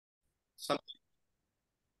some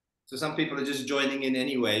So some people are just joining in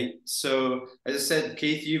anyway. So as I said,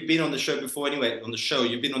 Keith, you've been on the show before anyway. On the show,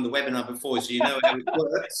 you've been on the webinar before, so you know how it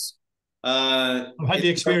works. I've had the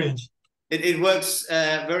experience. It works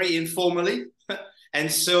very informally, and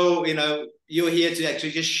so you're here to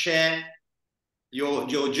actually just share your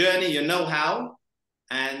journey, your know-how,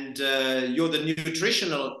 and you're the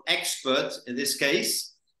nutritional expert in this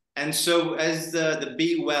case. And so as the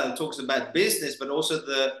BEwell talks about business, but also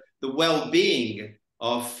the well-being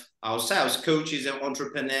of ourselves, coaches and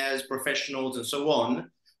entrepreneurs, professionals, and so on,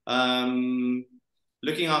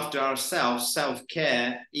 looking after ourselves,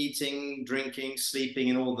 self-care, eating, drinking,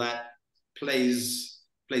 sleeping, and all that plays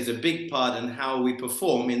a big part in how we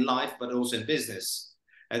perform in life, but also in business.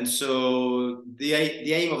 And so the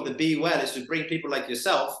aim of the BEwell is to bring people like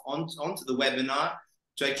yourself onto the webinar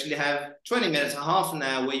to actually have 20 minutes, half an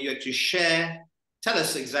hour, where you actually share, tell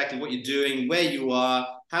us exactly what you're doing, where you are,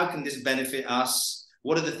 how can this benefit us,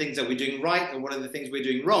 what are the things that we're doing right, and what are the things we're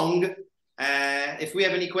doing wrong. If we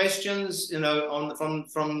have any questions, from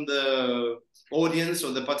the audience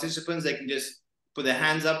or the participants, they can just put their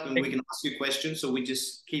hands up and we can ask you questions. So we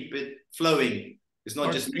just keep it flowing. It's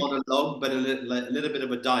not just monologue, but a little bit of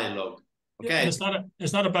a dialogue. Okay. Yeah,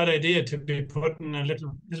 it's not a bad idea to be putting a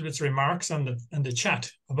little bit of remarks on the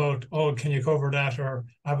chat about, oh, can you cover that, or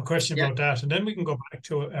I have a question about that, and then we can go back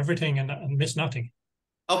to everything and miss nothing.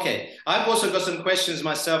 Okay, I've also got some questions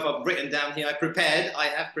myself. I've written down here. I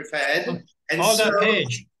have prepared. And all that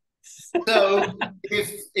page. So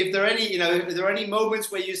if there are any, if there are any moments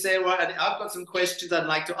where you say, right, I've got some questions I'd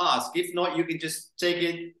like to ask. If not, you can just take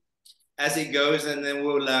it as it goes, and then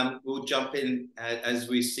we'll jump in as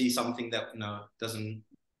we see something that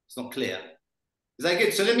it's not clear. Is that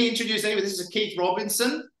good? So let me introduce anyway. This is Keith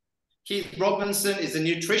Robinson. Keith Robinson is a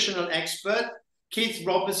nutritional expert. Keith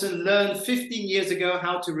Robinson learned 15 years ago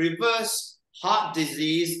how to reverse heart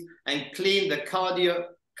disease and clean the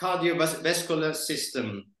cardiovascular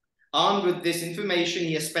system. Armed with this information,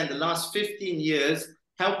 he has spent the last 15 years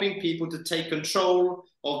helping people to take control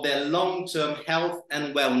of their long-term health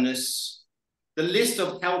and wellness. The list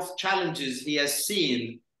of health challenges he has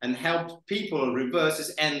seen and helped people reverse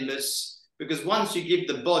is endless, because once you give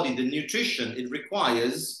the body the nutrition it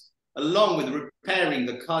requires, along with repairing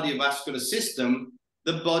the cardiovascular system,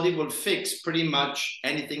 the body will fix pretty much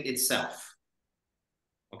anything itself.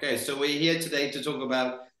 Okay, so we're here today to talk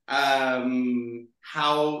about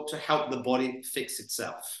how to help the body fix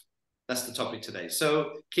itself. That's the topic today.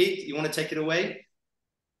 So, Keith, you want to take it away?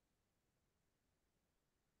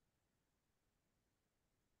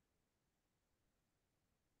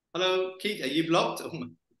 Hello, Keith, are you blocked? Oh,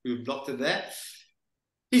 we've blocked it there.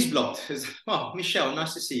 He's blocked. Oh, Michelle,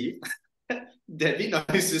 nice to see you. Debbie,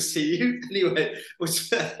 nice to see you. Anyway,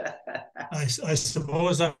 I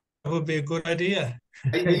suppose that would be a good idea.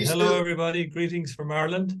 Hello, everybody. Greetings from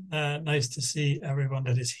Ireland. Nice to see everyone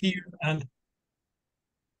that is here. And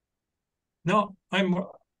no, can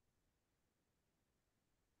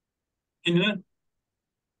you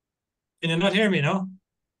not hear me? No.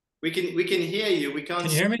 We can hear you. We can't.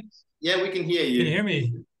 Can you hear me? Yeah, we can hear you. Can you hear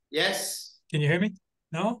me? Yes. Can you hear me?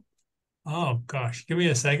 No. Oh gosh, give me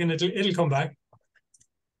a second. It'll come back.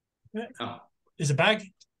 Oh. Is it back?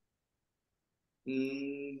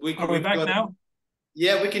 Are we back now?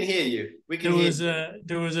 Yeah, we can hear you. We can hear you.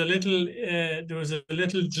 There was a little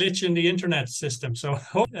glitch in the internet system. So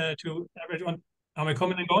to everyone, am I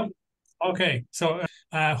coming and going? Okay. So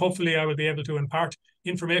hopefully I will be able to impart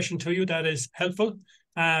information to you that is helpful.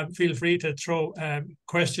 Feel free to throw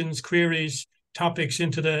questions, queries, topics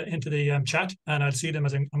into the chat, and I'll see them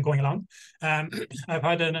as I'm going along. I've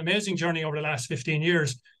had an amazing journey over the last 15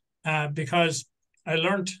 years because I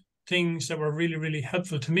learned things that were really, really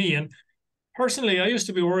helpful to me. And personally, I used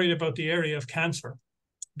to be worried about the area of cancer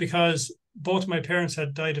because both my parents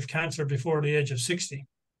had died of cancer before the age of 60.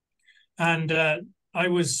 And I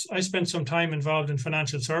spent some time involved in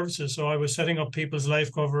financial services. So I was setting up people's life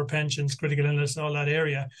cover, pensions, critical illness, all that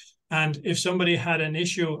area. And if somebody had an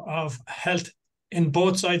issue of health in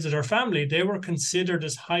both sides of their family, they were considered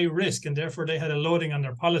as high risk, and therefore they had a loading on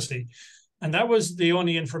their policy. And that was the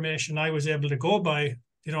only information I was able to go by,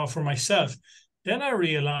 for myself. Then I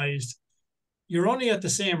realized you're only at the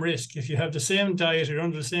same risk if you have the same diet, you're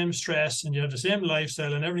under the same stress, and you have the same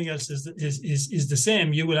lifestyle, and everything else is the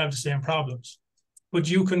same. You will have the same problems. But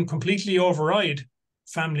you can completely override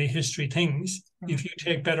family history things if you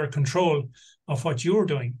take better control of what you're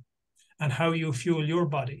doing and how you fuel your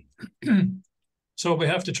body. So we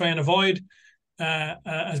have to try and avoid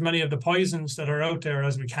as many of the poisons that are out there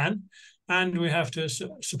as we can. and we have to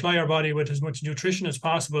supply our body with as much nutrition as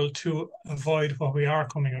possible to avoid what we are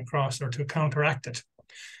coming across or to counteract it.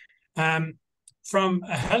 From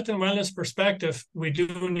a health and wellness perspective, we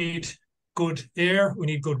do need good air, we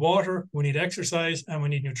need good water, we need exercise, and we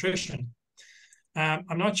need nutrition.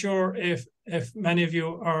 I'm not sure if many of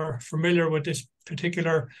you are familiar with this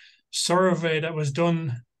particular survey that was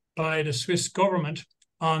done by the Swiss government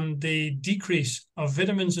on the decrease of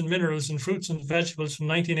vitamins and minerals in fruits and vegetables from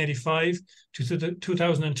 1985 to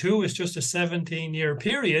 2002. It's just a 17-year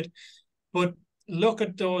period, but look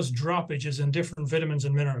at those droppages in different vitamins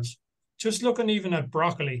and minerals. Just looking even at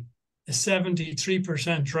broccoli, a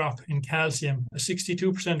 73% drop in calcium, a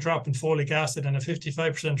 62% drop in folic acid, and a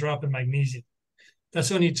 55% drop in magnesium.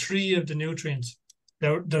 That's only 3 of the nutrients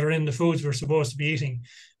that are in the foods we're supposed to be eating.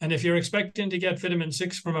 And if you're expecting to get vitamin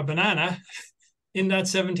 6 from a banana, in that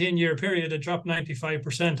 17-year period, it dropped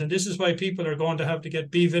 95%. And this is why people are going to have to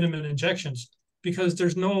get B vitamin injections, because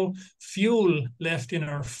there's no fuel left in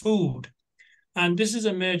our food. And this is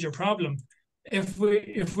a major problem. If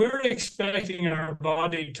we're expecting our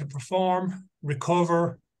body to perform,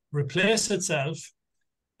 recover, replace itself,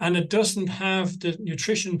 and it doesn't have the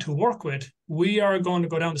nutrition to work with, we are going to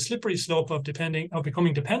go down the slippery slope of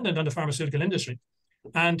becoming dependent on the pharmaceutical industry.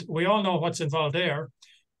 And we all know what's involved there.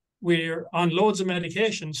 We're on loads of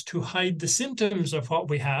medications to hide the symptoms of what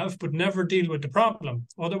we have, but never deal with the problem.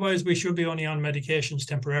 Otherwise, we should be only on medications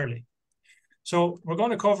temporarily. So we're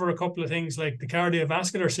going to cover a couple of things like the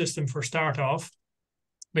cardiovascular system for start off,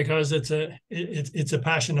 because it's a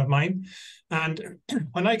passion of mine. And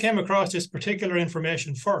when I came across this particular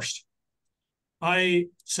information first, I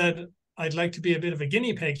said, I'd like to be a bit of a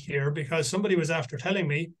guinea pig here, because somebody was after telling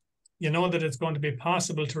me, you know, that it's going to be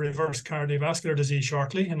possible to reverse cardiovascular disease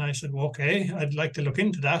shortly. And I said, well, okay, I'd like to look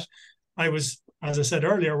into that. I was, as I said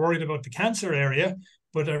earlier, worried about the cancer area,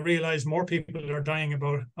 but I realized more people are dying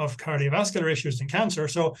of cardiovascular issues than cancer.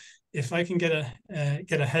 So if I can get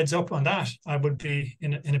a heads up on that, I would be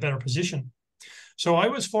in a better position. So I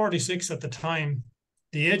was 46 at the time.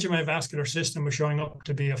 The age of my vascular system was showing up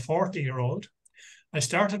to be a 40-year-old. I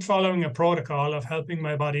started following a protocol of helping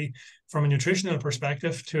my body from a nutritional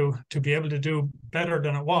perspective to be able to do better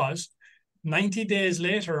than it was. 90 days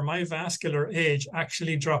later, my vascular age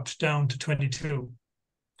actually dropped down to 22.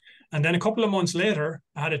 And then a couple of months later,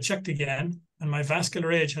 I had it checked again, and my vascular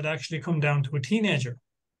age had actually come down to a teenager.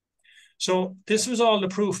 So this was all the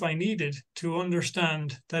proof I needed to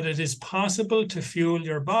understand that it is possible to fuel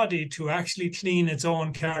your body to actually clean its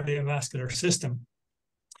own cardiovascular system.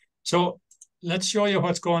 So let's show you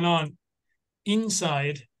what's going on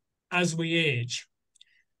inside as we age.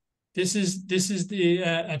 This is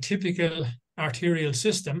a typical arterial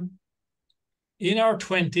system. In our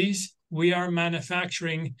 20s, we are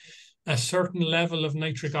manufacturing a certain level of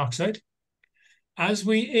nitric oxide. As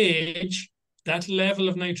we age, that level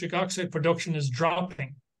of nitric oxide production is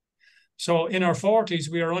dropping. So in our 40s,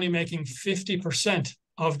 we are only making 50%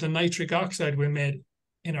 of the nitric oxide we made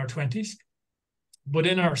in our 20s. But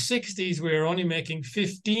in our 60s, we are only making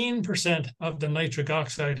 15% of the nitric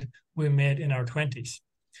oxide we made in our 20s.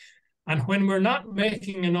 And when we're not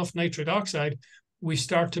making enough nitric oxide, we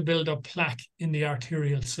start to build up plaque in the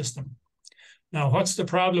arterial system. Now, what's the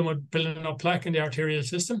problem with building up plaque in the arterial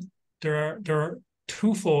system? There are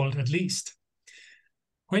twofold at least.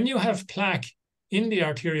 When you have plaque in the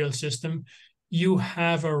arterial system, you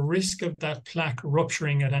have a risk of that plaque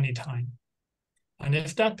rupturing at any time. And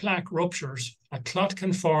if that plaque ruptures, a clot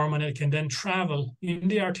can form and it can then travel in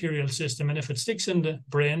the arterial system. And if it sticks in the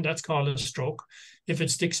brain, that's called a stroke. If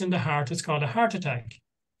it sticks in the heart, it's called a heart attack.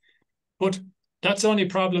 But that's only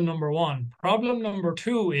problem number one. Problem number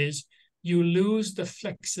two is you lose the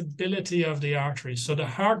flexibility of the arteries. So the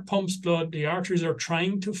heart pumps blood, the arteries are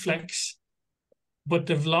trying to flex, but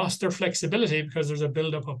they've lost their flexibility because there's a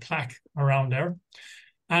buildup of plaque around there.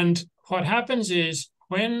 And what happens is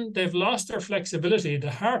when they've lost their flexibility,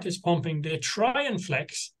 the heart is pumping, they try and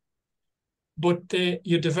flex, but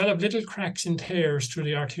you develop little cracks and tears through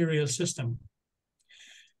the arterial system.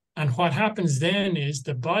 And what happens then is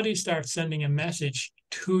the body starts sending a message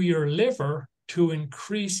to your liver to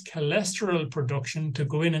increase cholesterol production to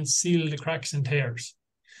go in and seal the cracks and tears.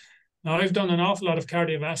 Now, I've done an awful lot of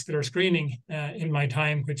cardiovascular screening in my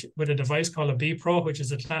time, with a device called a BEpro, which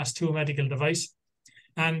is a class 2 medical device.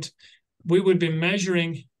 And we would be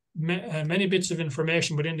measuring many bits of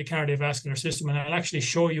information within the cardiovascular system, and I'll actually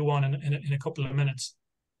show you one in a couple of minutes.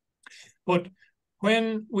 But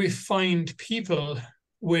when we find people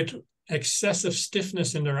with excessive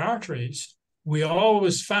stiffness in their arteries, we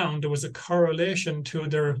always found there was a correlation to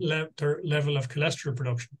their level of cholesterol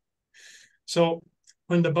production. So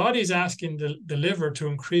when the body is asking the liver to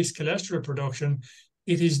increase cholesterol production,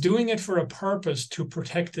 it is doing it for a purpose to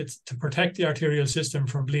protect the arterial system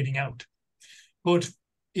from bleeding out. But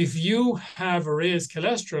if you have a raised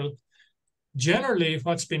cholesterol, generally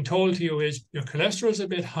what's been told to you is your cholesterol is a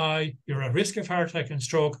bit high, you're at risk of heart attack and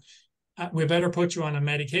stroke, we better put you on a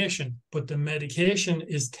medication. But the medication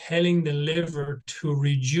is telling the liver to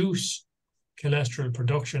reduce cholesterol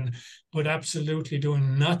production, but absolutely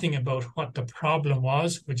doing nothing about what the problem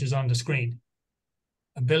was, which is on the screen.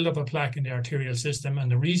 A buildup of plaque in the arterial system.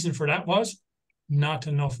 And the reason for that was not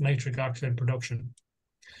enough nitric oxide production.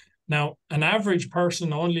 Now, an average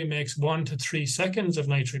person only makes 1 to 3 seconds of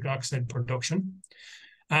nitric oxide production.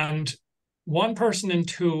 And 1 person in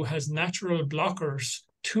 2 has natural blockers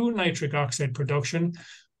to nitric oxide production.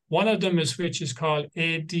 One of them is which is called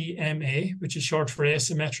ADMA, which is short for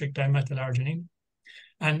asymmetric dimethylarginine.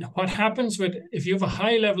 And what happens if you have a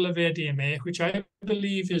high level of ADMA, which I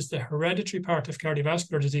believe is the hereditary part of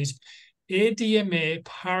cardiovascular disease, ADMA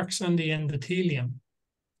parks on the endothelium.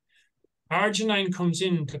 Arginine comes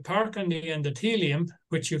in to park on the endothelium,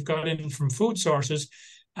 which you've got in from food sources,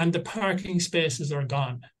 and the parking spaces are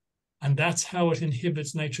gone. And that's how it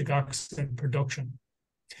inhibits nitric oxide production.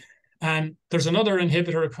 And there's another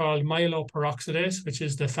inhibitor called myeloperoxidase, which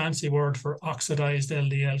is the fancy word for oxidized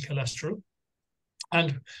LDL cholesterol.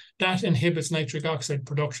 And that inhibits nitric oxide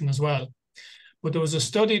production as well. But there was a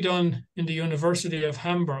study done in the University of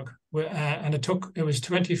Hamburg, and it was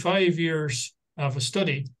 25 years of a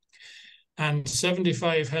study, and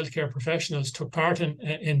 75 healthcare professionals took part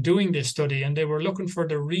in doing this study, and they were looking for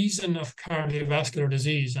the reason of cardiovascular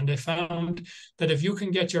disease. And they found that if you can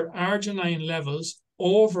get your arginine levels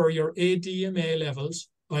over your ADMA levels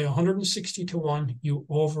by 160 to 1, you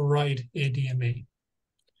override ADMA.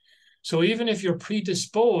 So even if you're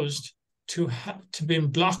predisposed to being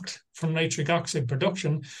blocked from nitric oxide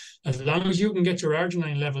production, as long as you can get your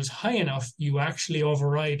arginine levels high enough, you actually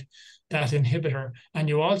override that inhibitor, and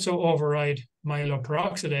you also override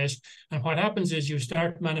myeloperoxidase. And what happens is you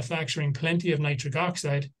start manufacturing plenty of nitric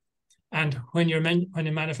oxide, and when you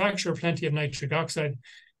manufacture plenty of nitric oxide,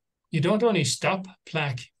 you don't only stop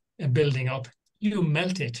plaque building up, you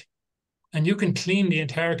melt it, and you can clean the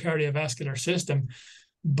entire cardiovascular system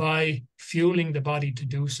by fueling the body to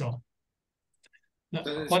do so. Now,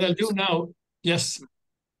 what I'll do now, yes.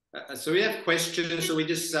 So we have questions. So we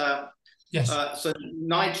just yes. So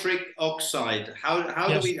nitric oxide. How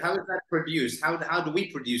is that produced? How do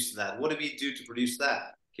we produce that? What do we do to produce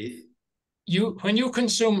that, Keith? When you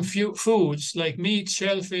consume foods like meat,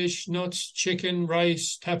 shellfish, nuts, chicken,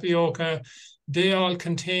 rice, tapioca, they all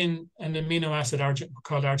contain an amino acid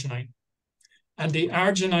called arginine. And the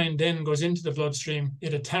arginine then goes into the bloodstream.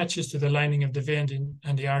 It attaches to the lining of the vein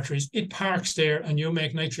and the arteries. It parks there, and you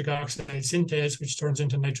make nitric oxide synthase, which turns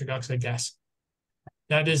into nitric oxide gas.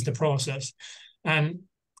 That is the process. And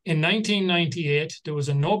in 1998, there was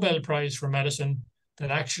a Nobel Prize for medicine that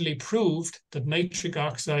actually proved that nitric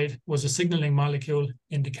oxide was a signaling molecule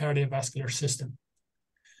in the cardiovascular system.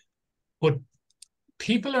 But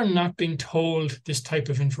people are not being told this type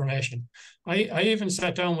of information. I even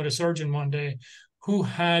sat down with a surgeon one day who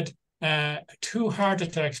had 2 heart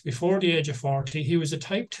attacks before the age of 40. He was a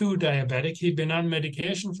type 2 diabetic. He'd been on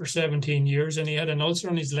medication for 17 years, and he had an ulcer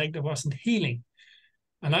on his leg that wasn't healing.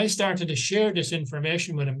 And I started to share this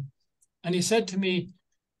information with him. And he said to me,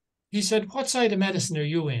 "What side of medicine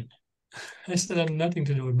are you in?" I said, "I have nothing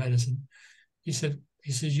to do with medicine." He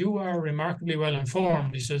says, "You are remarkably well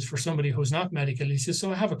informed." He says, "for somebody who's not medical." He says,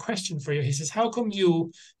 "So I have a question for you." He says, "How come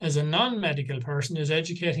you, as a non-medical person, is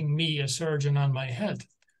educating me, a surgeon, on my health?"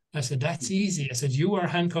 I said, "That's easy." I said, "You are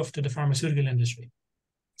handcuffed to the pharmaceutical industry."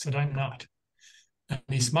 I said, "I'm not." And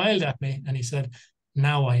he smiled at me and he said,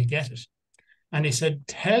 "Now I get it." And he said,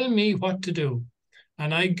 "Tell me what to do."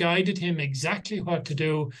 And I guided him exactly what to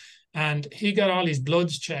do. And he got all his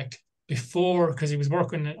bloods checked before, because he was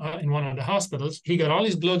working in one of the hospitals. He got all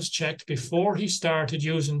his bloods checked before he started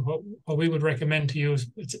using what we would recommend to use.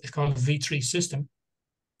 It's called V3 system.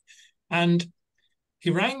 And he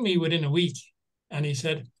rang me within a week and he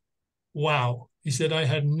said, "Wow." He said, "I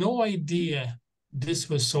had no idea this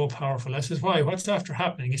was so powerful." I said, "Why? What's after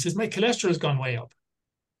happening?" He says, "My cholesterol has gone way up."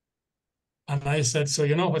 And I said, "So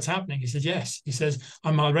you know what's happening?" He said, "Yes." He says,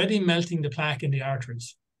 "I'm already melting the plaque in the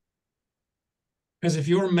arteries." Because if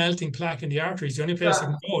you're melting plaque in the arteries, the only place it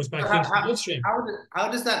can go is back into the bloodstream.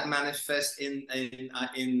 How does that manifest in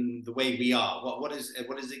the way we are? What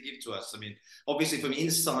does it give to us? I mean, obviously from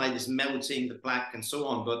inside it's melting the plaque and so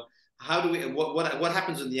on, but how do we? What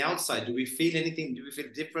happens on the outside? Do we feel anything? Do we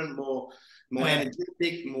feel different, more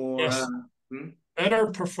energetic, more? Yes. better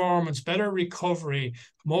performance, better recovery,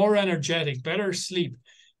 more energetic, better sleep.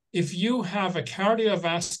 If you have a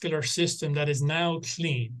cardiovascular system that is now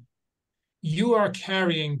clean, you are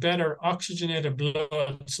carrying better oxygenated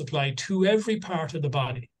blood supply to every part of the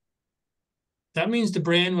body. That means the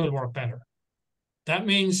brain will work better. That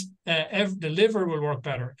means the liver will work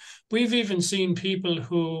better. We've even seen people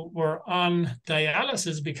who were on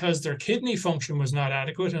dialysis because their kidney function was not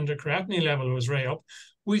adequate and their creatinine level was way up.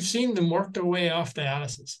 We've seen them work their way off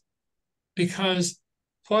dialysis because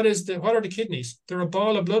what are the kidneys? They're a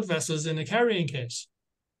ball of blood vessels in a carrying case.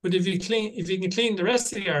 But if you can clean the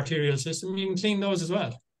rest of the arterial system, you can clean those as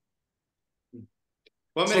well.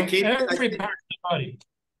 Well, so every part of the body.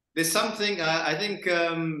 There's something, I think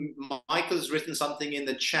Michael's written something in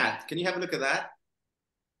the chat. Can you have a look at that?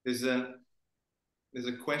 There's a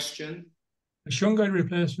question. The shungite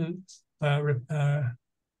replacement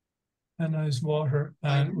analyze water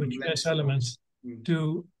with trace elements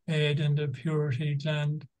do aid in the purity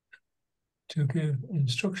gland to give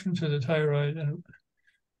instruction to the thyroid and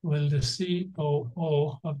will the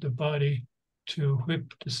COO of the body to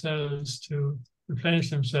whip the cells to replenish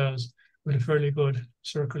themselves with a fairly good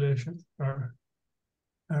circulation or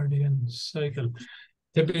Ardean cycle.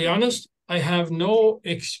 To be honest, I have no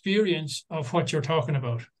experience of what you're talking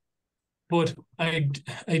about, but I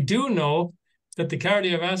do know that the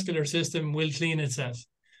cardiovascular system will clean itself.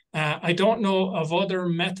 I don't know of other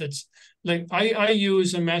methods. Like I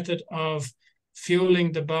use a method of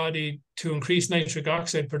fueling the body to increase nitric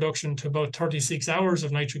oxide production to about 36 hours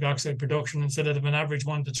of nitric oxide production instead of an average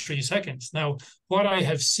 1 to 3 seconds. Now, what I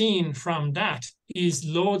have seen from that is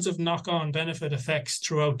loads of knock-on benefit effects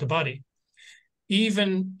throughout the body,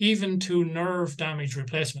 even to nerve damage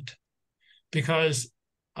replacement. Because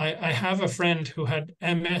I have a friend who had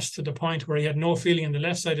MS to the point where he had no feeling in the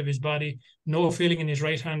left side of his body, no feeling in his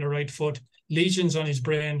right hand or right foot, lesions on his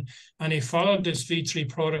brain, and he followed this V3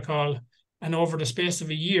 protocol. And over the space of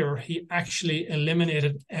a year, he actually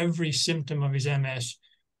eliminated every symptom of his MS.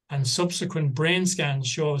 And subsequent brain scans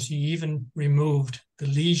shows he even removed the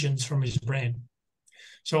lesions from his brain.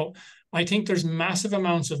 So I think there's massive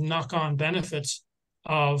amounts of knock-on benefits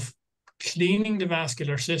of cleaning the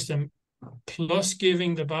vascular system, plus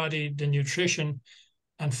giving the body the nutrition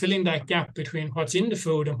and filling that gap between what's in the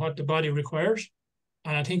food and what the body requires.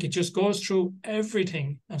 And I think it just goes through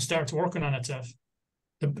everything and starts working on itself.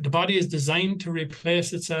 The body is designed to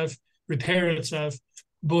replace itself, repair itself,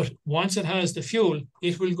 but once it has the fuel,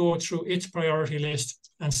 it will go through its priority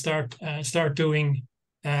list and start doing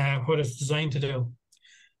what it's designed to do.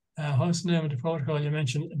 What's the name of the protocol you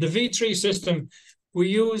mentioned? The V3 system, we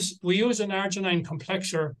use an arginine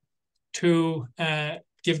complexer to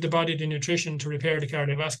give the body the nutrition to repair the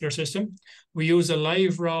cardiovascular system. We use a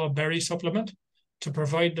live raw berry supplement to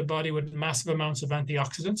provide the body with massive amounts of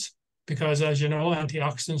antioxidants, because as you know,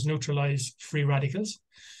 antioxidants neutralize free radicals.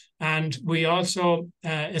 And we also,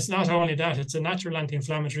 it's not only that, it's a natural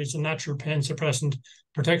anti-inflammatory, it's a natural pain suppressant,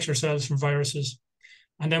 protects your cells from viruses.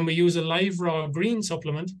 And then we use a live raw green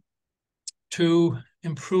supplement to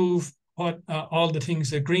improve what all the things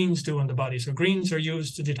that greens do in the body. So greens are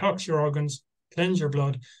used to detox your organs, cleanse your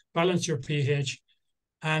blood, balance your pH,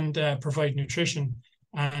 and provide nutrition.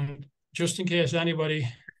 And just in case anybody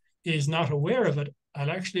is not aware of it,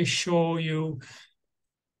 I'll actually show you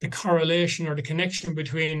the correlation or the connection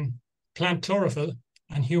between plant chlorophyll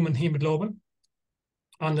and human hemoglobin.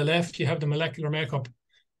 On the left, you have the molecular makeup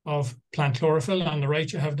of plant chlorophyll. On the right,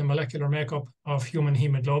 you have the molecular makeup of human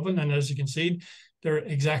hemoglobin. And as you can see, they're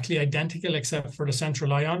exactly identical except for the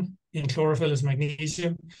central ion. In chlorophyll is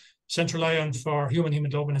magnesium. Central ion for human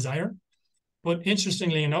hemoglobin is iron. But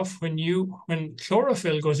interestingly enough, when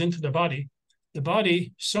chlorophyll goes into the body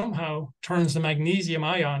somehow turns the magnesium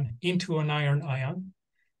ion into an iron ion.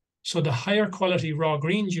 So the higher quality raw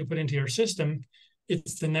greens you put into your system,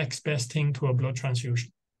 it's the next best thing to a blood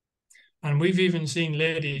transfusion. And we've even seen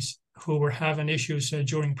ladies who were having issues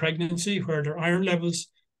during pregnancy where their iron levels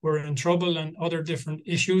were in trouble and other different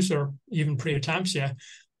issues or even preeclampsia.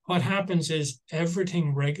 What happens is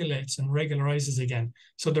everything regulates and regularizes again.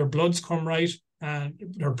 So their bloods come right and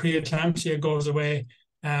their preeclampsia goes away.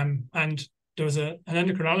 And there was an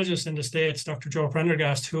endocrinologist in the States, Dr. Joe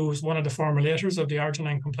Prendergast, who was one of the formulators of the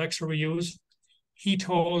arginine complexer we use. He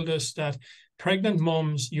told us that pregnant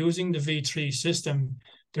mums using the V3 system,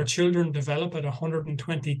 their children develop at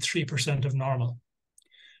 123% of normal.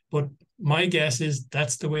 But my guess is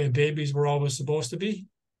that's the way babies were always supposed to be.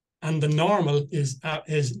 And the normal is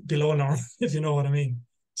below normal, if you know what I mean.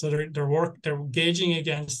 So they're gauging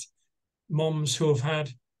against mums who have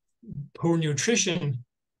had poor nutrition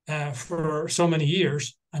for so many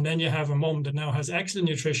years, and then you have a mum that now has excellent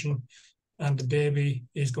nutrition, and the baby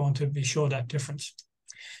is going to show that difference.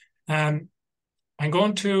 I'm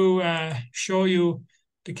going to show you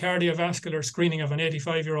the cardiovascular screening of an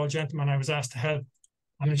 85-year-old gentleman I was asked to help.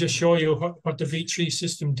 I'm going to just show you what the V3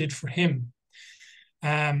 system did for him.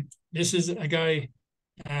 This is a guy,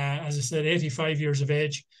 as I said, 85 years of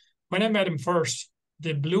age. When I met him first,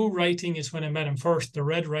 the blue writing is when I met him first. The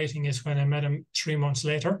red writing is when I met him 3 months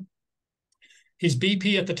later. His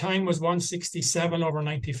BP at the time was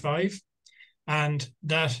 167/95. And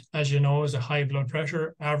that, as you know, is a high blood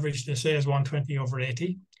pressure. Average, they say, is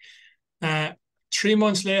 120/80. 3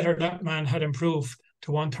 months later, that man had improved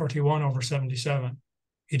to 131/77.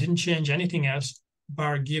 He didn't change anything else,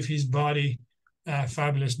 bar give his body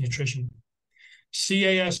fabulous nutrition.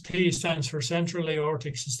 CASP stands for central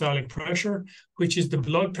aortic systolic pressure, which is the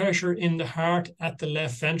blood pressure in the heart at the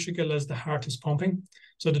left ventricle as the heart is pumping.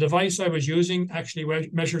 So the device I was using actually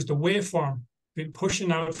measures the waveform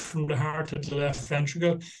pushing out from the heart to the left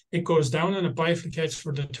ventricle. It goes down and it bifurcates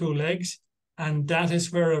for the two legs, and that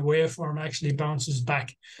is where a waveform actually bounces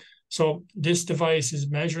back. So this device is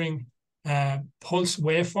measuring pulse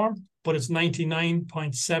waveform, but it's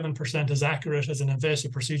 99.7% as accurate as an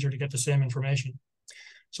invasive procedure to get the same information.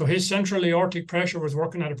 So his central aortic pressure was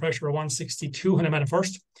working at a pressure of 162 when I met him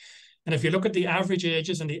first. And if you look at the average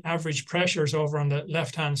ages and the average pressures over on the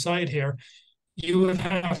left-hand side here, you would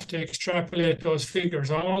have to extrapolate those figures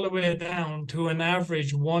all the way down to an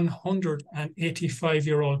average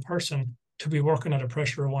 185-year-old person to be working at a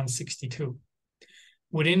pressure of 162.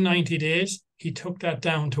 Within 90 days, he took that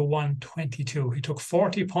down to 122. He took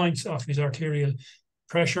 40 points off his arterial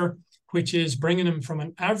pressure, which is bringing him from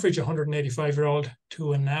an average 185-year-old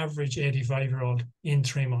to an average 85-year-old in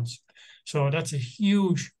 3 months. So that's a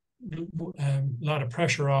huge lot of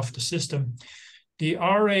pressure off the system. The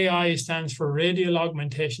RAI stands for radial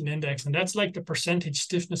augmentation index, and that's like the percentage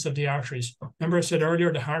stiffness of the arteries. Remember I said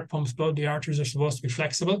earlier, the heart pumps blood, the arteries are supposed to be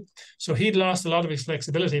flexible. So he'd lost a lot of his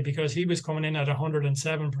flexibility because he was coming in at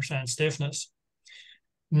 107% stiffness.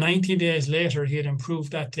 90 days later, he had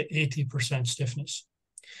improved that to 80% stiffness.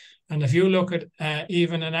 And if you look at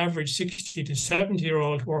even an average 60 to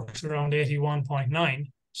 70-year-old works around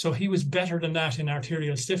 81.9, so he was better than that in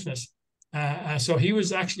arterial stiffness. So he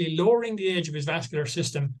was actually lowering the age of his vascular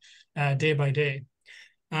system day by day.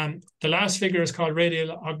 The last figure is called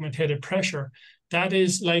radial augmented pressure. That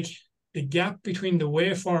is like the gap between the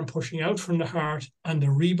waveform pushing out from the heart and the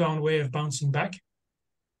rebound wave bouncing back.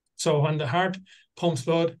 So when the heart pumps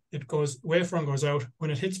blood, waveform goes out.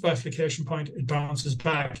 When it hits bifurcation point, it bounces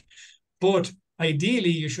back. But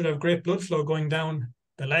ideally, you should have great blood flow going down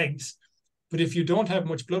the legs. But if you don't have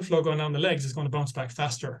much blood flow going down the legs, it's going to bounce back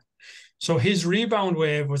faster. So his rebound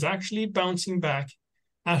wave was actually bouncing back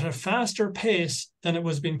at a faster pace than it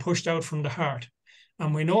was being pushed out from the heart.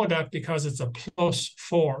 And we know that because it's a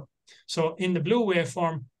 +4. So in the blue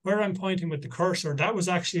waveform, where I'm pointing with the cursor, that was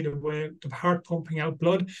actually the heart pumping out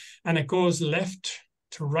blood, and it goes left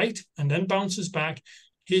to right and then bounces back.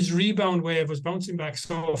 His rebound wave was bouncing back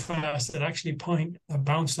so fast that actually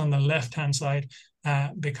bounced on the left-hand side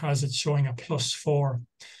because it's showing a +4.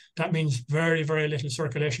 That means very, very little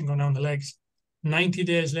circulation going down the legs. 90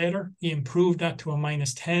 days later, he improved that to a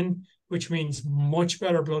 -10, which means much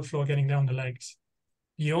better blood flow getting down the legs.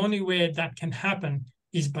 The only way that can happen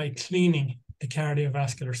is by cleaning the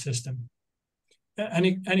cardiovascular system.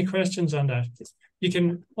 Any questions on that? You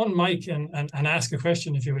can unmic and ask a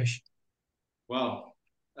question if you wish. Wow.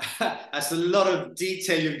 That's a lot of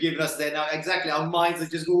detail you've given us there. Now, exactly, our minds are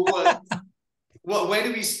just where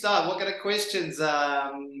do we start? What kind of questions?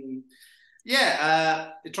 Trying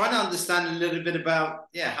to understand a little bit about,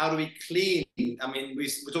 how do we clean? I mean, we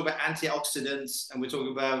talk about antioxidants and we're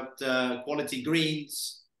talking about quality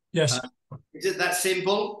greens. Yes. Is it that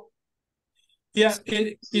simple? Yeah,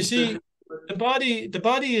 you see, the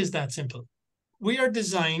body is that simple. We are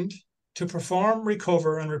designed to perform,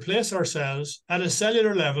 recover, and replace our cells at a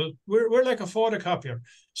cellular level. We're like a photocopier.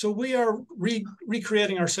 So we are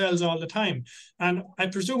recreating our cells all the time. And I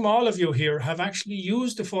presume all of you here have actually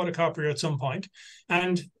used a photocopier at some point.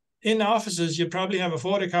 And in offices, you'd probably have a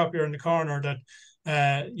photocopier in the corner that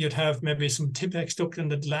you'd have maybe some Tipp-Ex stuck in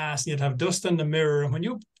the glass, you'd have dust on the mirror. And when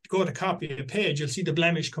you go to copy a page, you'll see the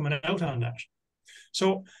blemish coming out on that.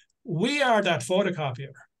 So we are that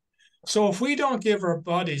photocopier. So if we don't give our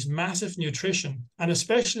bodies massive nutrition, and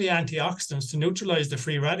especially antioxidants to neutralize the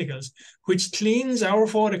free radicals, which cleans our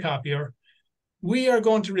photocopier, we are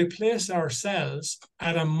going to replace our cells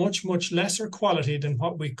at a much, much lesser quality than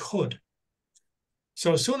what we could.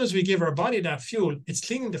 So as soon as we give our body that fuel, it's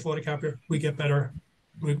cleaning the photocopier, we get better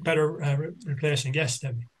better replacing. Yes,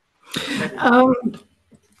 Debbie.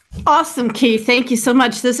 Awesome, Keith. Thank you so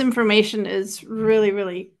much. This information is really,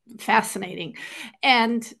 really fascinating.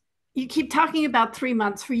 And you keep talking about 3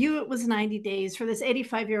 months. For you, it was 90 days. For this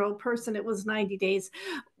 85-year-old person, it was 90 days.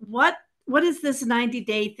 What is this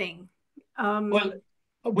 90-day thing? Well,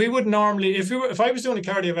 we would normally, if I was doing a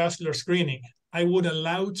cardiovascular screening, I would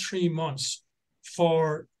allow 3 months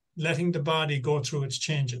for letting the body go through its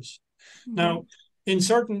changes. Mm-hmm. Now, in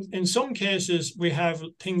some cases, we have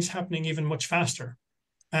things happening even much faster.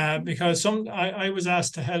 Because I was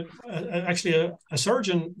asked to help. Actually, a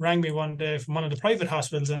surgeon rang me one day from one of the private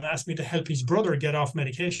hospitals and asked me to help his brother get off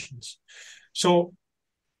medications. So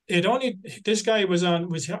this guy was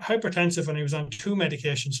hypertensive and he was on 2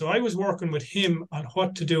 medications. So I was working with him on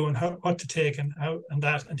what to do and what to take and how and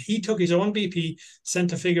that. And he took his own BP,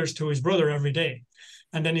 sent the figures to his brother every day.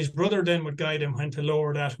 And then his brother then would guide him when to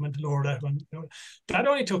lower that, when to lower that. That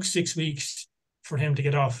only took 6 weeks for him to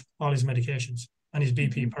get off all his medications and his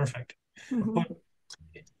BP perfect. Mm-hmm. But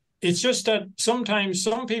it's just that sometimes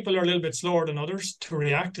some people are a little bit slower than others to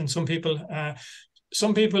react, and some people are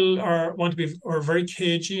very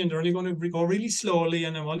cagey and they're only going to go really slowly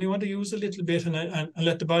and only want to use a little bit and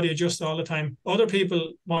let the body adjust all the time. Other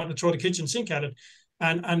people want to throw the kitchen sink at it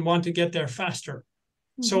and want to get there faster.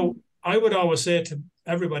 Mm-hmm. So I would always say to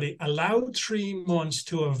everybody, allow 3 months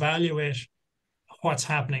to evaluate what's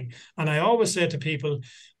happening. And I always say to people,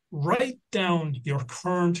 write down your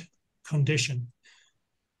current condition.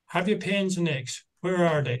 Have you pains and aches? Where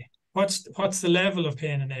are they? What's the level of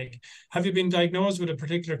pain and ache? Have you been diagnosed with a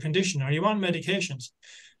particular condition? Are you on medications?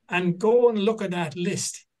 And go and look at that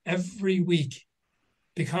list every week,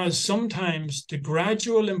 because sometimes the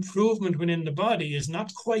gradual improvement within the body is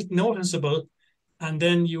not quite noticeable, and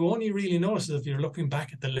then you only really notice it if you're looking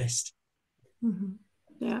back at the list. Mm-hmm.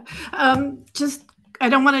 Yeah. I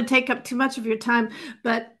don't want to take up too much of your time,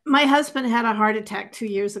 but my husband had a heart attack 2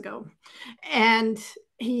 years ago, and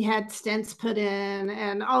he had stents put in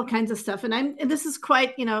and all kinds of stuff. And this is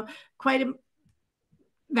quite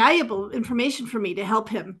valuable information for me to help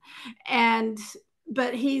him.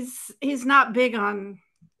 But he's not big on,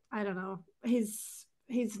 I don't know, he's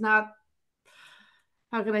not,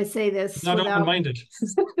 how can I say this? Not open-minded.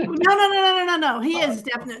 No. He is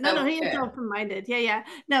definitely, he is open-minded. Yeah.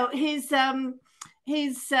 No,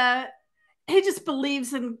 he just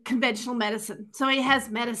believes in conventional medicine. So he has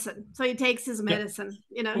medicine. So he takes his medicine.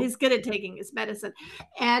 He's good at taking his medicine.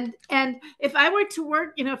 And if I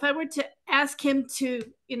were to ask him to,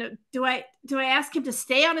 do I ask him to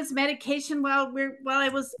stay on his medication while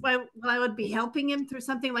I would be helping him through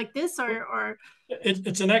something like this, or?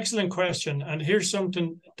 It's an excellent question. And here's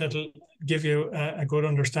something that'll give you a good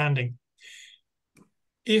understanding.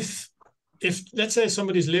 If let's say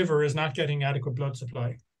somebody's liver is not getting adequate blood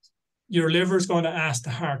supply, your liver is going to ask the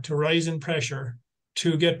heart to rise in pressure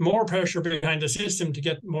to get more pressure behind the system to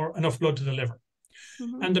get enough blood to the liver.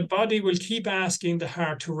 Mm-hmm. And the body will keep asking the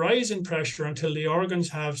heart to rise in pressure until the organs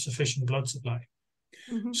have sufficient blood supply.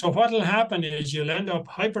 Mm-hmm. So what will happen is you'll end up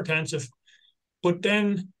hypertensive, but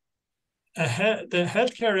then the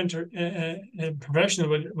healthcare professional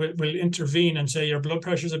will intervene and say, your blood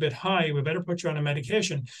pressure is a bit high, we better put you on a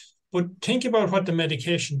medication. But think about what the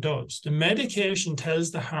medication does. The medication tells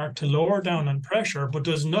the heart to lower down on pressure, but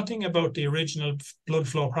does nothing about the original blood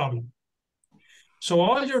flow problem. So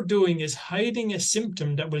all you're doing is hiding a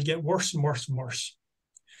symptom that will get worse and worse and worse.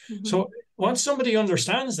 Mm-hmm. So once somebody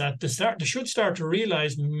understands that, they should start to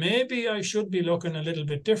realize, maybe I should be looking a little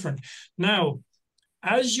bit different. Now,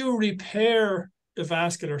 as you repair the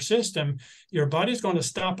vascular system, your body's going to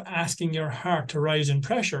stop asking your heart to rise in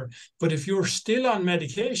pressure. But if you're still on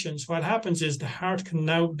medications, what happens is the heart can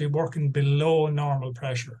now be working below normal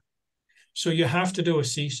pressure. So you have to do a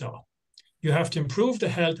seesaw. You have to improve the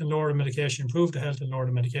health and lower the medication, improve the health and lower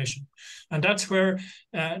the medication. And that's where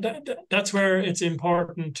it's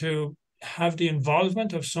important to have the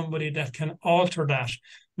involvement of somebody that can alter that.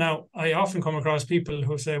 Now, I often come across people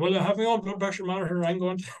who say, well, I have my own blood pressure monitor, I'm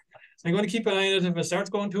going to keep an eye on it. If it starts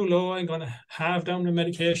going too low, I'm going to have down the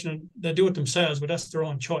medication. They do it themselves, but that's their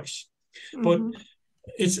own choice. Mm-hmm. But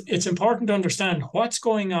it's important to understand what's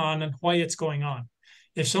going on and why it's going on.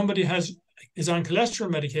 If somebody is on cholesterol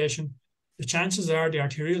medication, the chances are the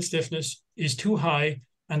arterial stiffness is too high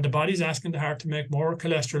and the body's asking the heart to make more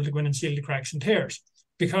cholesterol to go in and seal the cracks and tears.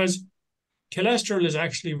 Because cholesterol is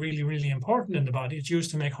actually really, really important in the body. It's used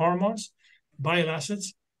to make hormones, bile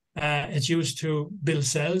acids. It's used to build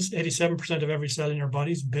cells. 87% of every cell in your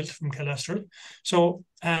body is built from cholesterol. So,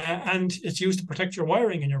 and it's used to protect your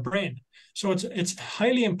wiring in your brain. So it's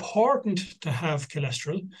highly important to have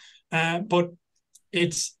cholesterol. But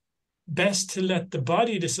it's best to let the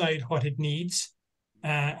body decide what it needs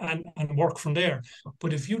and work from there.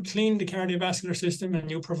 But if you clean the cardiovascular system and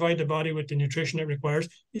you provide the body with the nutrition it requires,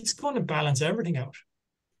 it's going to balance everything out.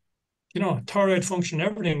 You know, thyroid function,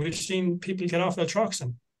 everything. We've seen people get off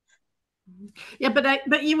L-Troxin. Yeah,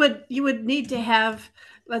 but you would need to have,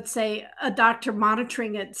 let's say, a doctor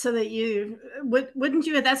monitoring it so that you wouldn't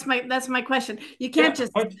you? That's my question. You can't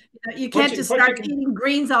just start eating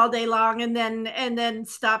greens all day long and then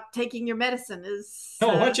stop taking your medicine.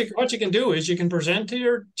 No, what you can do is you can present to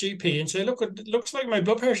your GP and say, look, it looks like my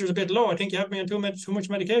blood pressure is a bit low. I think you have me on too much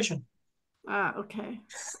medication. Okay.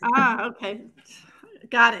 Okay.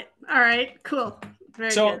 Got it. All right. Cool.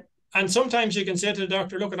 Very good. And sometimes you can say to the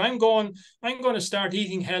doctor, look, I'm going to start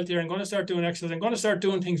eating healthier. I'm going to start doing exercise. I'm going to start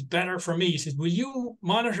doing things better for me. He says, will you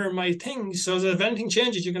monitor my things so that if anything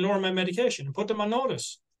changes, you can lower my medication and put them on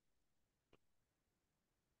notice?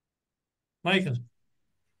 Michael,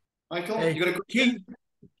 hey, you got a question?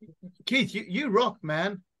 Keith, you rock,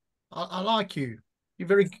 man. I like you. You're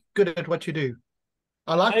very good at what you do.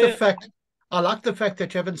 I like the fact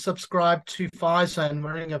that you haven't subscribed to Pfizer and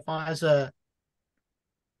wearing a Pfizer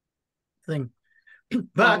thing.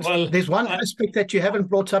 But there's one aspect that you haven't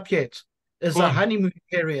brought up yet, is the honeymoon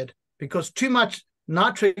period. Because too much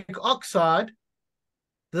nitric oxide,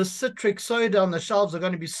 the citric soda on the shelves are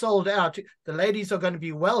going to be sold out. The ladies are going to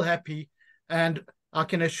be well happy. And I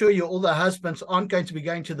can assure you all the husbands aren't going to be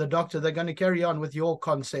going to the doctor. They're going to carry on with your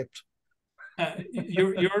concept.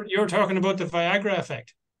 You're talking about the Viagra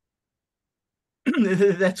effect.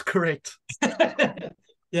 That's correct.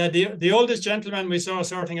 Yeah, the oldest gentleman we saw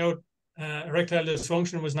sorting out erectile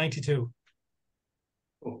dysfunction was 92.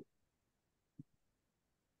 Oh.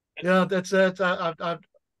 Yeah, that's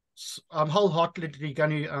I'm wholeheartedly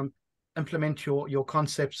going to implement your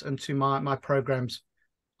concepts into my programs.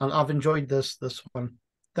 I've enjoyed this one.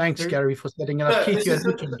 Thanks, Gary, for setting it up. Keith,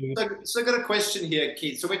 so I got a question here,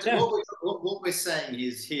 Keith. So what we're saying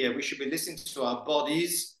is here, we should be listening to our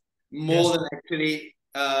bodies more than actually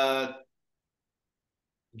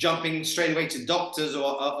jumping straight away to doctors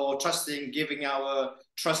or giving our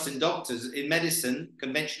trust in doctors in medicine,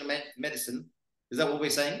 conventional medicine. Is that what we're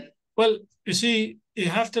saying? Well, you see, you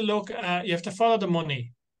have to follow the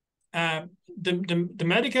money. The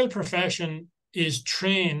medical profession is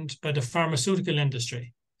trained by the pharmaceutical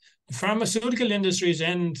industry. The pharmaceutical industry's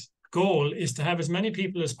end goal is to have as many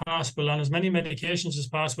people as possible on as many medications as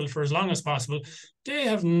possible for as long as possible. They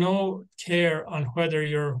have no care on whether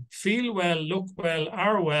you feel well, look well,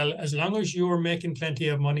 are well, as long as you're making plenty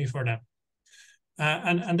of money for them.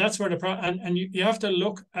 And that's where you have to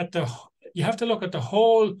look at the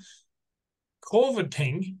whole COVID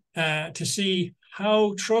thing to see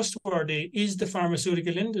how trustworthy is the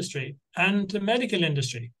pharmaceutical industry and the medical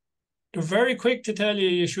industry. They're very quick to tell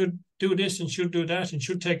you should do this and should do that and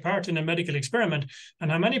should take part in a medical experiment.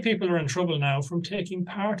 And how many people are in trouble now from taking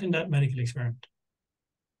part in that medical experiment?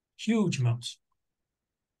 Huge amounts.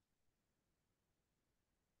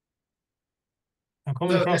 I'm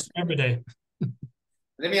coming across every day.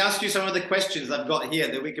 Let me ask you some of the questions I've got here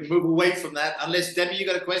that we can move away from that. Unless, Debbie, you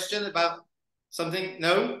got a question about something?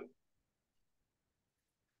 No?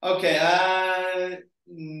 Okay.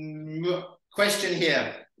 Question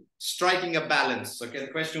here. Striking a balance. Okay,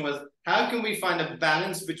 the question was, how can we find a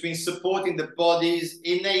balance between supporting the body's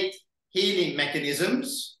innate healing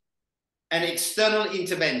mechanisms and external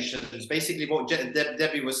interventions? Basically what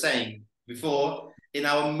Debbie was saying before, in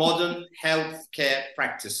our modern healthcare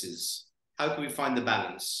practices. How can we find the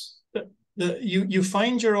balance? You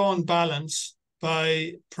find your own balance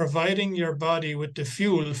by providing your body with the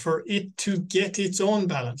fuel for it to get its own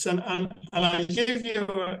balance. And I'll give you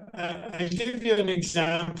an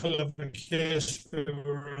example of a case we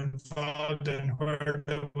were involved in where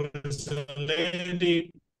there was a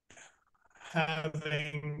lady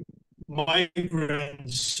having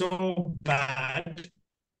migraines so bad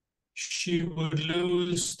she would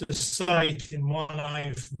lose the sight in one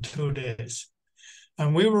eye for 2 days.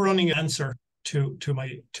 And we were running an answer to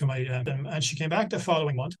my and she came back the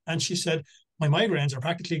following month and she said, my migraines are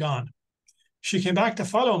practically gone. She came back the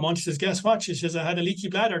following month. She says, guess what? She says, I had a leaky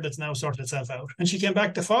bladder that's now sorted itself out. And she came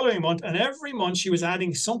back the following month, and every month she was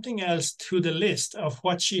adding something else to the list of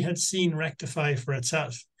what she had seen rectify for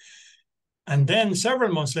itself. And then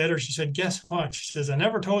several months later, she said, guess what? She says, I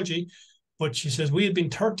never told you, but she says, we had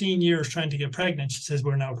been 13 years trying to get pregnant. She says,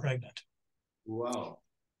 we're now pregnant. Wow.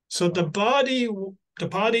 So the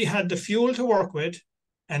body had the fuel to work with,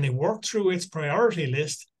 and it worked through its priority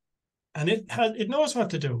list, and it knows what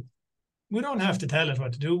to do. We don't have to tell it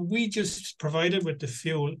what to do. We just provide it with the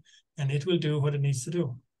fuel, and it will do what it needs to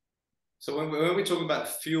do. So when we talk about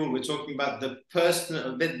fuel, we're talking about the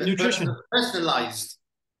personal, nutrition, personalized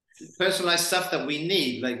stuff that we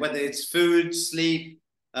need, like whether it's food, sleep,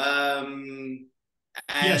 and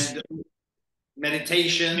yes,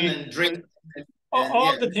 meditation and drink.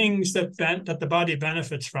 All the things that the body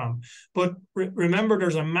benefits from. But remember,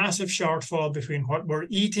 there's a massive shortfall between what we're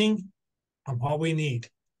eating and what we need.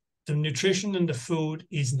 The nutrition in the food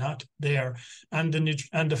is not there, and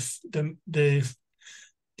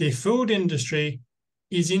the food industry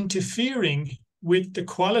is interfering with the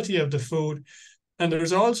quality of the food, and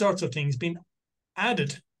there's all sorts of things being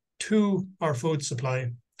added to our food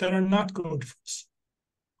supply that are not good for us.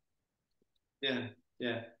 Yeah,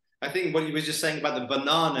 yeah. I think what you were just saying about the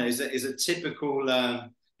banana is a typical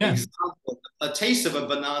example. A taste of a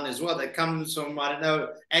banana as well that comes from, I don't know,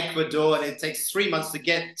 Ecuador, and it takes 3 months to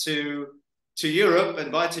get to Europe,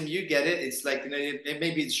 and by the time you get it, it's like, you know,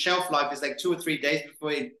 maybe its shelf life is like 2 or 3 days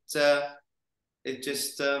before it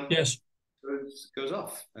just yes goes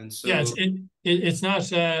off. And so yes, it's not.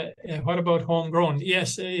 What about homegrown?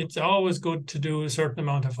 Yes, it's always good to do a certain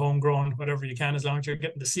amount of homegrown, whatever you can, as long as you're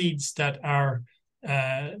getting the seeds that are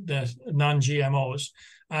the non-GMOs.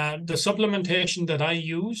 The supplementation that I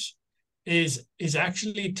use is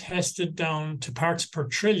actually tested down to parts per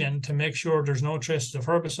trillion to make sure there's no traces of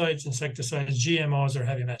herbicides, insecticides, GMOs, or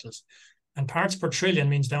heavy metals. And parts per trillion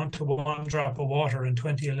means down to 1 drop of water in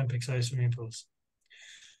 20 Olympic-sized swimming pools.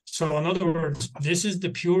 So in other words, this is the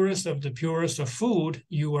purest of food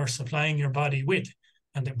you are supplying your body with,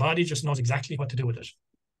 and the body just knows exactly what to do with it.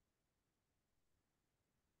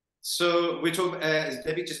 So we talk.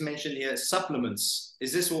 Debbie just mentioned here supplements.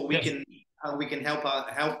 Is this what we can? How we can help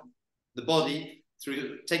the body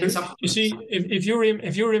through taking supplements? You see, if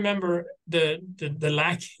you remember the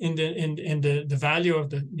lack in the value of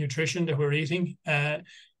the nutrition that we're eating,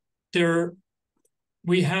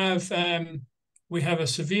 we have a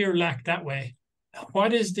severe lack that way.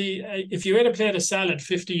 What is if you ate a plate of salad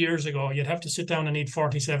 50 years ago, you'd have to sit down and eat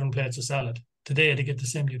 47 plates of salad today to get the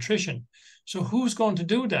same nutrition. So who's going to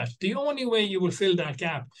do that? The only way you will fill that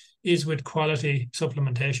gap is with quality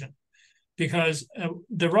supplementation, because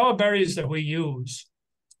the raw berries that we use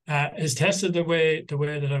is tested the way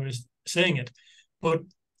that I was saying it. But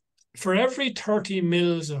for every 30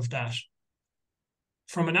 mils of that,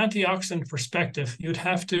 from an antioxidant perspective, you'd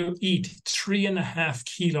have to eat 3.5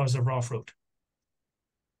 kilos of raw fruit.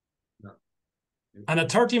 And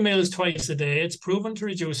at 30 mils twice a day, it's proven to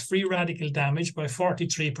reduce free radical damage by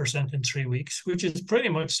 43% in 3 weeks, which is pretty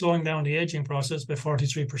much slowing down the aging process by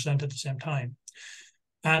 43% at the same time.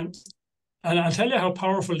 And I'll tell you how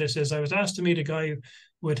powerful this is. I was asked to meet a guy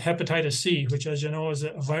with hepatitis C, which, as you know, is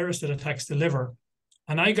a virus that attacks the liver.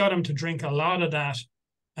 And I got him to drink a lot of that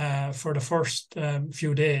for the first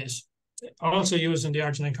few days, also using the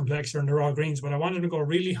arginine complex and the raw greens, but I wanted to go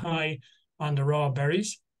really high on the raw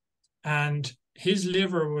berries. And his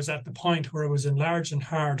liver was at the point where it was enlarged and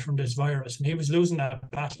hard from this virus, and he was losing that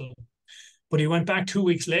battle. But he went back 2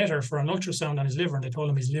 weeks later for an ultrasound on his liver, and they told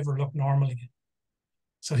him his liver looked normal again.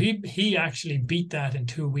 So he actually beat that in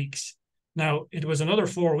 2 weeks. Now, it was another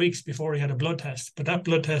 4 weeks before he had a blood test, but that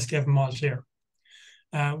blood test gave him all clear.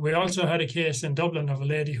 We also had a case in Dublin of a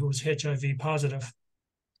lady who was HIV positive,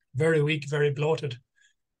 very weak, very bloated.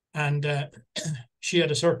 And she had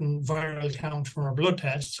a certain viral count from her blood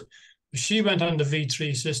test. She went on the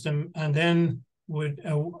V3 system, and then with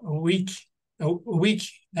a week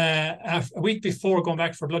before going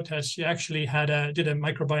back for blood tests, she actually did a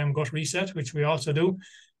microbiome gut reset, which we also do.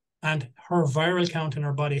 And her viral count in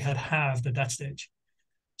her body had halved at that stage.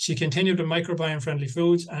 She continued with microbiome-friendly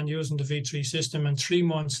foods and using the V3 system. And 3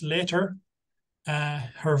 months later,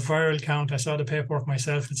 her viral count, I saw the paperwork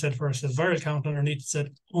myself, it said for her, it says viral count underneath, it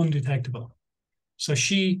said undetectable. So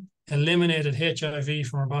she eliminated HIV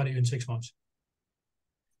from her body in 6 months.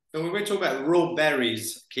 So when we talk about raw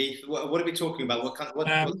berries, Keith, what are we talking about? What kind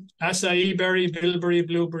of acai berry, bilberry,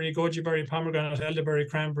 blueberry, goji berry, pomegranate, elderberry,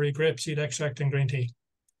 cranberry, grapeseed extract, and green tea.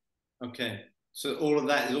 Okay. So all of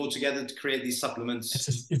that is all together to create these supplements.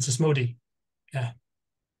 It's a smoothie. Yeah.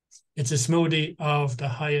 It's a smoothie of the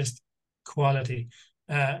highest quality.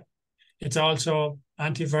 It's also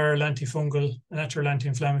antiviral, antifungal, natural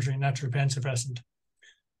anti-inflammatory, natural pain suppressant.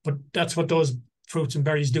 But that's what those fruits and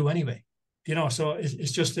berries do anyway. You know, so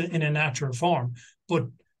it's just in a natural form. But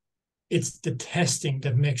it's the testing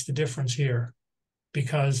that makes the difference here.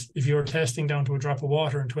 Because if you're testing down to a drop of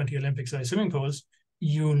water in 20 Olympic-sized swimming pools,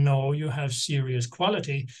 you know you have serious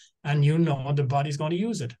quality, and you know the body's going to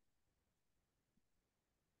use it.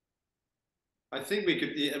 I think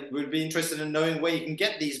we'd be interested in knowing where you can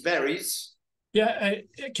get these berries. Yeah,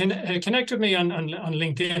 connect with me on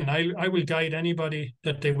LinkedIn. I will guide anybody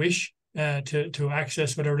that they wish to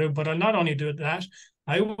access what I do. But I'll not only do that,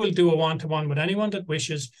 I will do a one-to-one with anyone that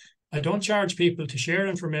wishes. I don't charge people to share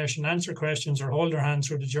information, answer questions, or hold their hands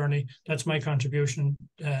through the journey. That's my contribution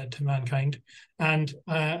to mankind. And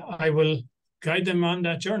I will guide them on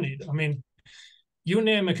that journey. I mean, you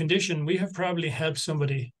name a condition, we have probably helped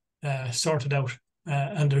somebody sort it out.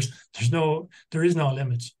 And there is no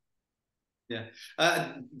limits. Yeah.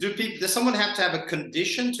 Does someone have to have a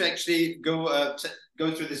condition to actually go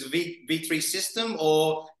through this V3 system,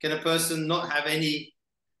 or can a person not have any?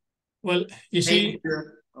 Well, you see,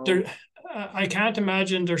 I can't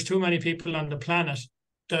imagine there's too many people on the planet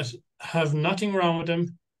that have nothing wrong with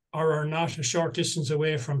them or are not a short distance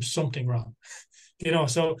away from something wrong.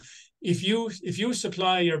 So if you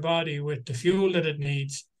supply your body with the fuel that it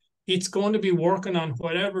needs, it's going to be working on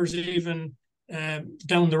whatever's even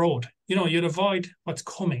down the road. You'd avoid what's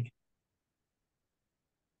coming.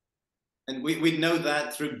 And we know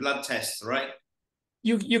that through blood tests, right?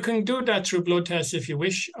 You can do that through blood tests if you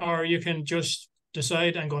wish, or you can just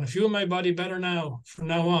decide, I'm going to fuel my body better now from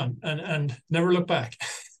now on and never look back.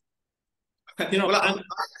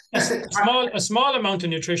 Well, a small amount of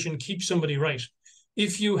nutrition keeps somebody right.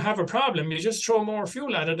 If you have a problem, you just throw more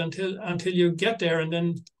fuel at it until you get there, and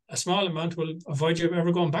then a small amount will avoid you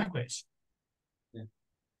ever going backwards.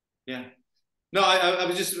 Yeah. No, I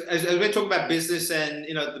was just, as we're talking about business and,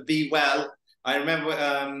 the BEwell, I remember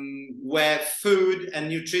where food and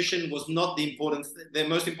nutrition was not the important, the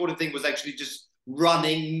most important thing was actually just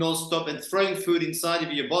running nonstop and throwing food inside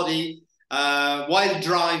of your body while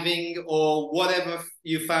driving or whatever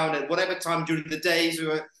you found at whatever time during the day.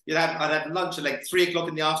 So I'd have lunch at like 3 o'clock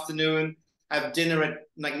in the afternoon, have dinner at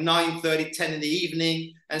like 9:30, 10 in the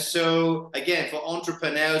evening. And so again, for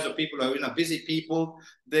entrepreneurs or people who are busy people,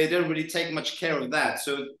 they don't really take much care of that.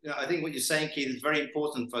 So I think what you're saying, Keith, is very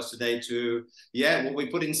important for us today to, what we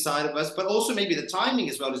put inside of us, but also maybe the timing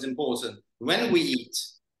as well is important. When we eat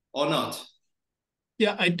or not.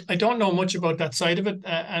 Yeah, I don't know much about that side of it,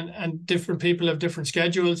 and different people have different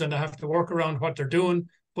schedules and they have to work around what they're doing.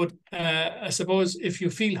 But I suppose if you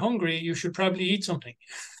feel hungry, you should probably eat something.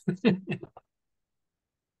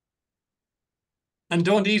 And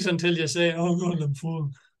don't eat until you say, "Oh God, I'm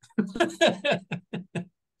full."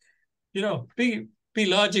 Be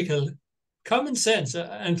logical. Common sense.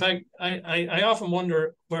 In fact, I often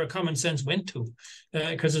wonder where common sense went to,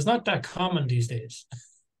 because it's not that common these days.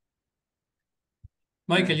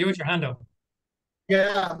 Michael, you had your hand up.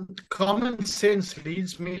 Yeah, common sense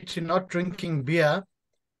leads me to not drinking beer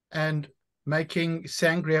and making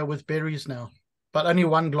sangria with berries now, but only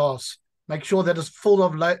one glass. Make sure that it's full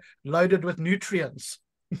of loaded with nutrients.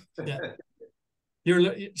 Yeah.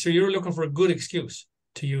 You're looking for a good excuse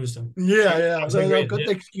to use them. Yeah. So I've got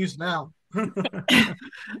the excuse now.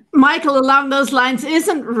 Michael, along those lines,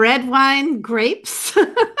 isn't red wine grapes?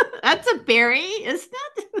 That's a berry, isn't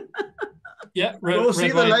it? Yeah, we'll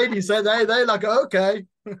see the ladies. So they like, okay.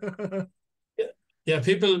 Yeah,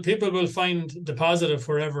 people will find the positive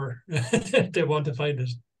wherever they want to find it.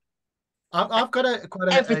 I've got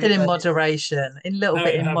everything in moderation, in little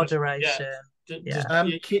bit in moderation. Yeah.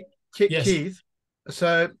 Keith,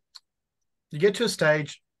 so you get to a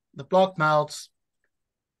stage, the block melts,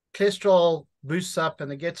 cholesterol boosts up,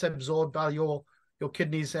 and it gets absorbed by your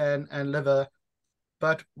kidneys and liver.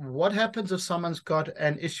 But what happens if someone's got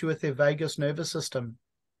an issue with their vagus nervous system?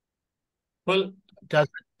 Well,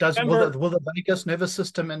 will the vagus nervous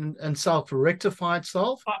system in itself rectify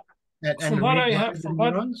itself? From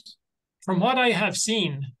what I have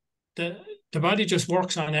seen, the body just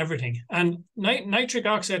works on everything. And nitric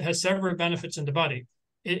oxide has several benefits in the body.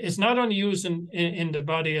 It's not only used in the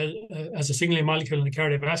body as a signaling molecule in the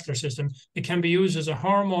cardiovascular system. It can be used as a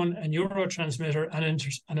hormone, a neurotransmitter, and an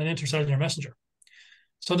intercellular messenger.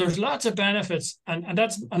 So there's lots of benefits, and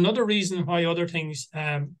that's another reason why other things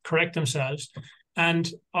correct themselves. And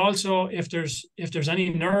also, if there's any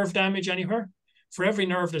nerve damage anywhere, for every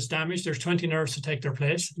nerve that's damaged, there's 20 nerves to take their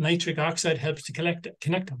place. Nitric oxide helps to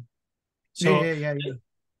connect them. So, yeah.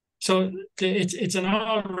 So it's an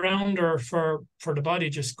all-rounder for the body,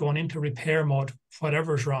 just going into repair mode,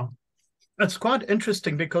 whatever's wrong. It's quite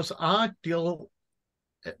interesting because I deal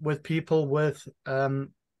with people with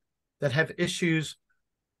that have issues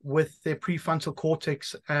with their prefrontal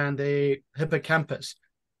cortex and their hippocampus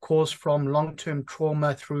caused from long-term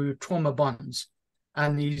trauma through trauma bonds,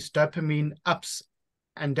 and these dopamine ups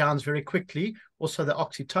and downs very quickly, also the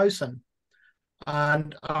oxytocin.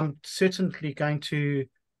 And I'm certainly going to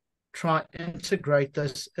try integrate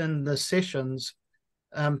this in the sessions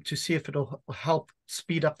to see if it'll help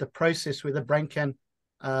speed up the process where the brain can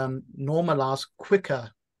normalize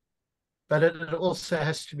quicker. But it also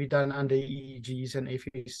has to be done under EEGs and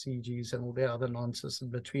FECGs and all the other nonsense in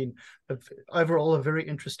between. But overall, a very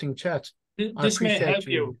interesting chat. This may help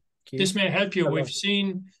you. This may help you. We've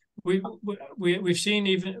seen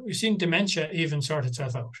dementia even sort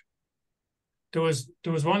itself out. There was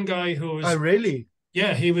one guy who was. Oh, really?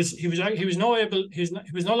 Yeah, he was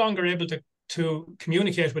no longer able to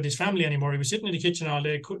communicate with his family anymore. He was sitting in the kitchen all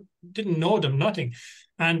day, didn't know them, nothing.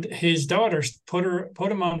 And his daughters put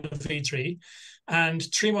him on the V3, and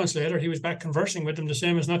 3 months later he was back conversing with them the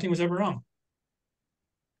same as nothing was ever wrong.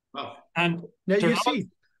 Wow. And now you see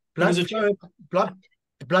blood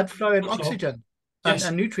flow and oxygen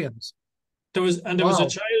and nutrients. There was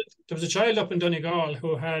a child up in Donegal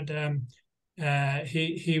who had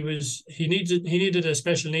he needed a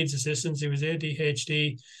special needs assistance. He was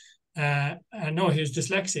ADHD. No, he was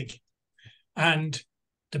dyslexic, and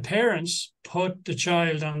the parents put the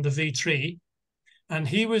child on the V3, and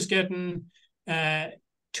he was getting 2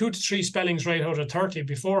 to 3 spellings right out of 30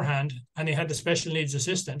 beforehand, and he had the special needs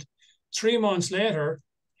assistant. 3 months later,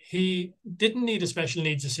 he didn't need a special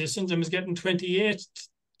needs assistant and was getting 28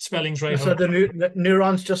 spellings right. So the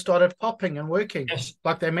neurons just started popping and working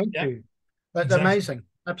like they're meant to. That's amazing.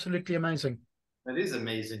 Absolutely amazing. That is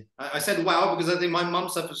amazing. I said wow because I think my mum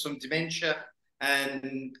suffers from dementia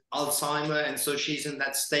and Alzheimer, and so she's in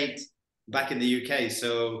that state back in the UK.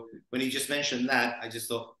 So when you just mentioned that, I just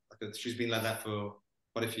thought she's been like that for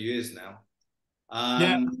quite a few years now.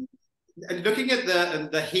 And looking at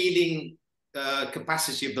the healing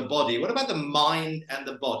capacity of the body, what about the mind and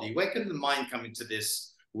the body? Where can the mind come into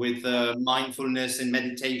this with mindfulness and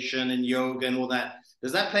meditation and yoga and all that?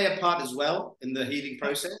 Does that play a part as well in the healing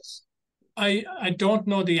process? I don't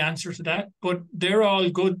know the answer to that, but they're all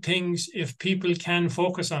good things if people can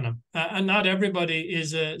focus on them. And not everybody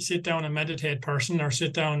is a sit down and meditate person or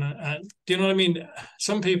sit down. Do you know what I mean?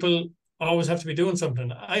 Some people always have to be doing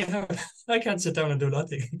something. I can't sit down and do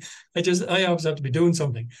nothing. I always have to be doing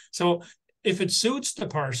something. So if it suits the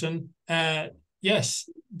person, yes,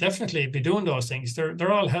 definitely be doing those things.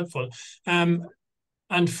 They're all helpful. And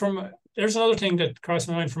there's another thing that crossed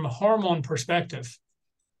my mind from a hormone perspective.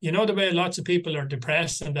 You know, the way lots of people are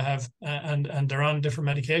depressed and they have and they're on different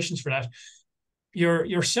medications for that. Your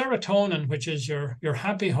serotonin, which is your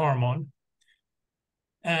happy hormone,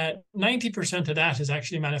 90% of that is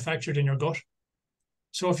actually manufactured in your gut.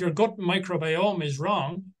 So if your gut microbiome is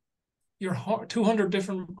wrong, your 200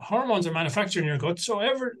 different hormones are manufactured in your gut. So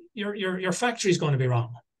your factory is going to be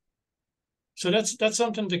wrong. So that's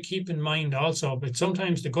something to keep in mind also. But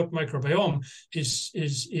sometimes the gut microbiome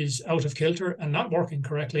is out of kilter and not working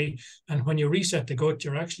correctly. And when you reset the gut,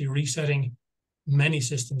 you're actually resetting many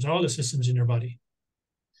systems, all the systems in your body.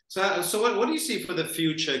 So what do you see for the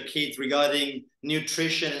future, Keith, regarding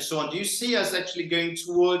nutrition and so on? Do you see us actually going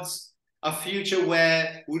towards a future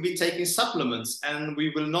where we'll be taking supplements and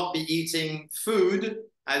we will not be eating food,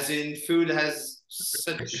 as in food has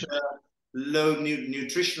such low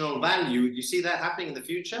nutritional value? Do you see that happening in the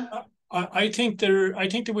future? I think there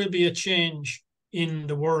will be a change in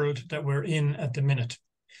the world that we're in at the minute,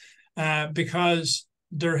 because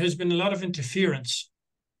there has been a lot of interference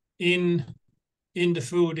in the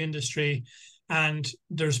food industry, and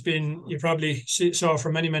there's been, you probably saw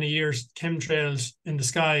for many, many years, chemtrails in the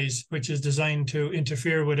skies, which is designed to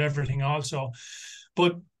interfere with everything also.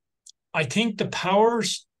 But I think the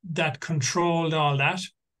powers that controlled all that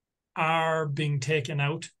are being taken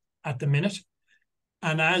out at the minute.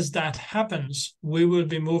 And as that happens, we will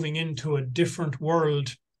be moving into a different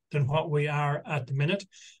world than what we are at the minute.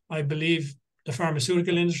 I believe the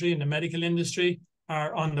pharmaceutical industry and the medical industry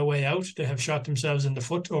are on the way out. They have shot themselves in the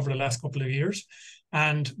foot over the last couple of years.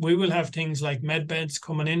 And we will have things like med beds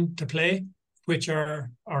coming into play, which are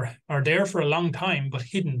there for a long time, but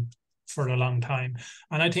hidden for a long time.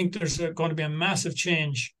 And I think there's going to be a massive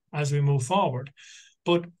change as we move forward.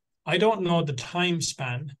 But I don't know the time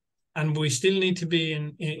span, and we still need to be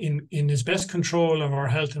in as best control of our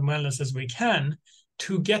health and wellness as we can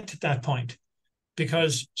to get to that point,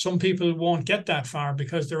 because some people won't get that far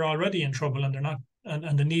because they're already in trouble and they're not,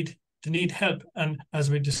 and they need help. And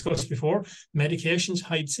as we discussed before, medications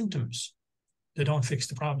hide symptoms. They don't fix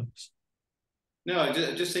the problems. No,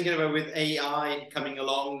 just thinking about with AI coming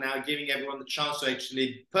along now, giving everyone the chance to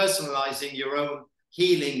actually personalizing your own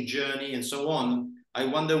healing journey and so on. I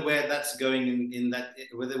wonder where that's going in that,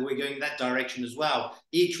 whether we're going that direction as well.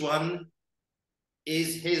 Each one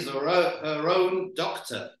is his or her own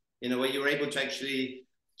doctor, in a way you're able to actually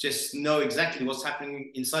just know exactly what's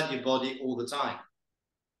happening inside your body all the time.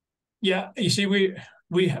 Yeah, you see,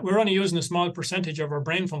 we're only using a small percentage of our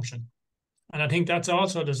brain function. And I think that's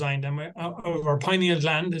also designed. And our pineal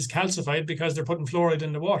gland is calcified because they're putting fluoride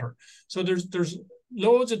in the water. So there's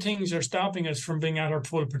loads of things are stopping us from being at our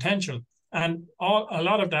full potential. And a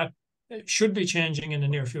lot of that should be changing in the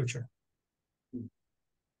near future.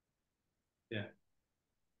 Yeah.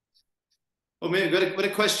 Well, maybe we've got a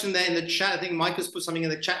question there in the chat. I think Michael's put something in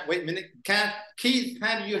the chat. Wait a minute. Keith,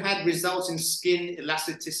 have you had results in skin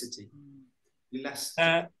elasticity?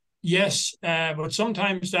 Yes, but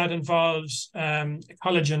sometimes that involves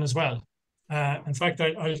collagen as well. In fact,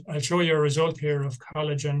 I'll show you a result here of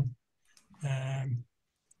collagen.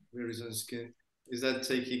 Where is the skin? Is that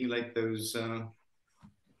taking like those?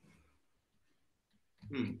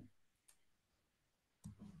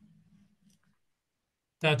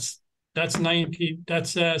 That's 90.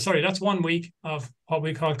 That's 1 week of what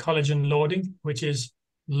we call collagen loading, which is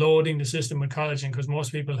loading the system with collagen, because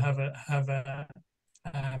most people have a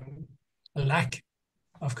lack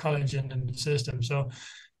of collagen in the system. So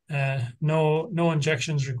no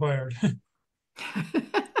injections required.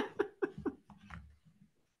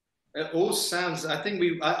 It all sounds, I think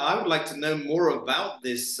I would like to know more about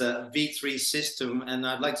this V3 system, and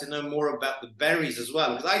I'd like to know more about the berries as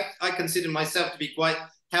well, because I consider myself to be quite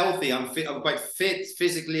healthy. I'm quite fit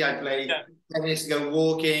physically. I play tennis, go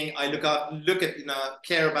walking. I look at,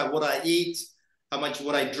 care about what I eat,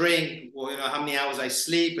 what I drink, or, how many hours I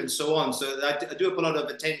sleep, and so on. So I do put a lot of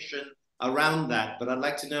attention around that, but I'd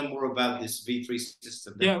like to know more about this V3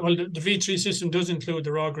 system. Yeah, well, the V3 system does include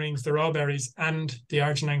the raw greens, the raw berries, and the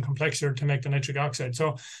arginine complexer to make the nitric oxide.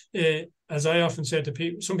 So as I often say to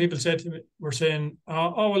people, some people say to me, we're saying,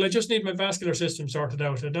 oh, well, I just need my vascular system sorted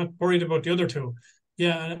out. I'm not worried about the other two.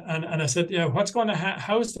 Yeah, and I said, yeah, what's going to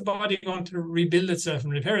how's the body going to rebuild itself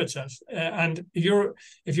and repair itself? And if you're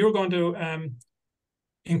going to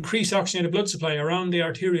increase oxygenated blood supply around the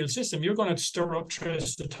arterial system, you're going to stir up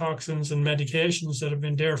traces of toxins and medications that have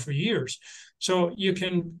been there for years. So you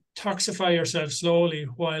can toxify yourself slowly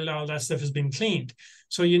while all that stuff has been cleaned.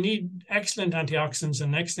 So you need excellent antioxidants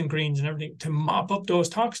and excellent greens and everything to mop up those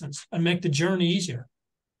toxins and make the journey easier.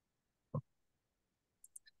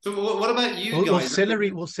 So what about you guys?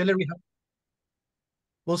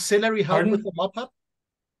 Will celery help with the mop up?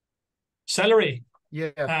 Celery?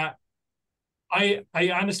 Yeah. I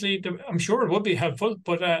honestly, I'm sure it would be helpful,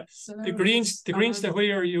 but the greens that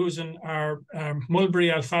we are using are mulberry,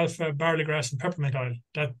 alfalfa, barley grass, and peppermint oil.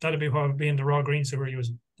 That'd be what would be in the raw greens that we're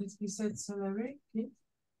using. You said celery, Keith?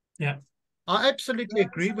 Yeah. I absolutely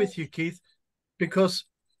agree with you, Keith, because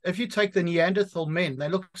if you take the Neanderthal men, they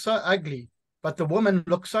look so ugly, but the women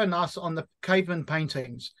look so nice on the caveman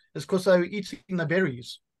paintings. It's because they were eating the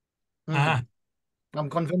berries. I'm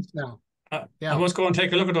convinced now. I must go and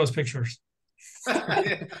take a look at those pictures.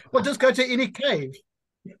 Well, just go to any cave.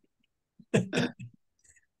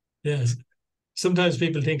 Yes. Sometimes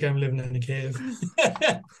people think I'm living in a cave.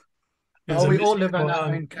 We all live in our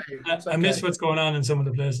own cave. I miss what's going on in some of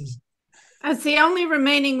the places. As the only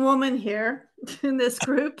remaining woman here in this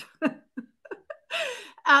group.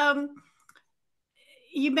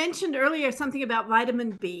 You mentioned earlier something about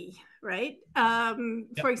vitamin B, right?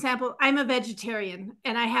 For example, I'm a vegetarian,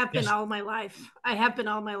 and I have been all my life.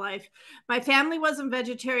 My family wasn't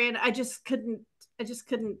vegetarian. I just couldn't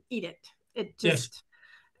eat it. It just,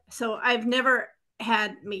 so I've never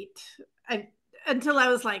had meat. Until I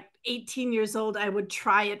was like 18 years old, I would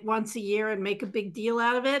try it once a year and make a big deal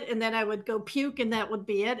out of it. And then I would go puke, and that would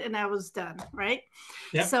be it. And I was done. Right.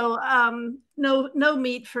 Yep. So no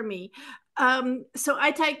meat for me. So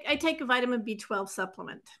I take a vitamin B12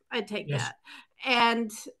 supplement. I take that.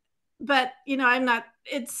 But I'm not,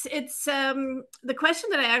 it's the question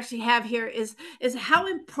that I actually have here is how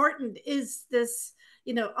important is this,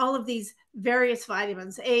 all of these various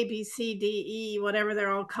vitamins, A, B, C, D, E, whatever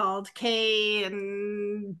they're all called, K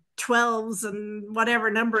and 12s and whatever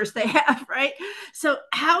numbers they have, right? So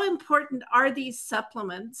how important are these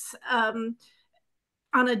supplements on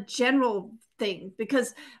a general thing?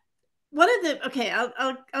 Because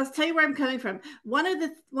I'll tell you where I'm coming from. One of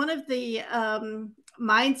the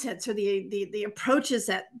mindsets or the approaches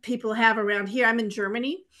that people have around here, I'm in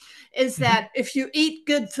Germany, is that if you eat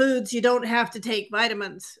good foods, you don't have to take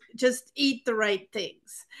vitamins. Just eat the right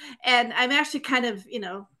things. And I'm actually kind of,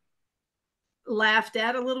 laughed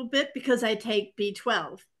at a little bit because I take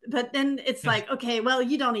B12. But then it's like, okay, well,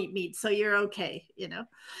 you don't eat meat, so you're okay,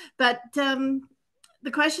 But the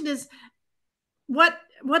question is, what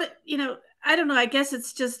I don't know. I guess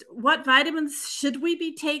it's just, what vitamins should we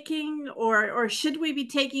be taking, or should we be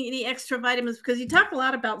taking any extra vitamins? Because you talk a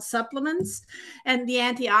lot about supplements and the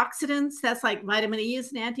antioxidants. That's like vitamin E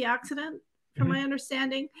is an antioxidant. from my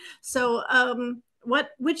understanding. So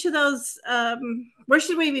which of those, where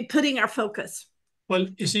should we be putting our focus? Well,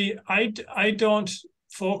 you see, I don't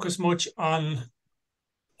focus much on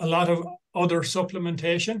a lot of other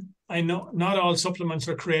supplementation. I know not all supplements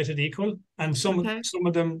are created equal, and some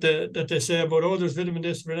of them that they say about, oh, there's vitamin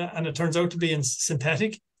this, and it turns out to be in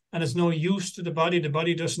synthetic, and it's no use to the body. The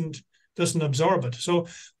body doesn't absorb it. So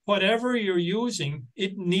whatever you're using,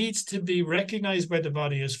 it needs to be recognized by the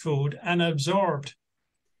body as food and absorbed.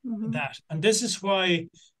 That. And this is why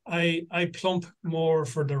I plump more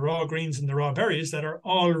for the raw greens and the raw berries that are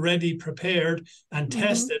already prepared and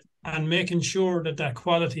tested, and making sure that that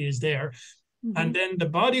quality is there. And then the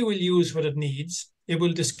body will use what it needs. It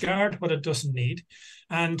will discard what it doesn't need.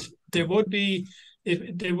 And they would be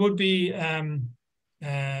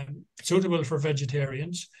suitable for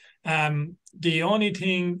vegetarians. The only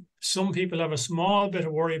thing some people have a small bit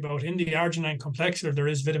of worry about, in the arginine complexer, there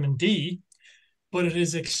is vitamin D, but it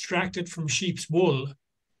is extracted from sheep's wool.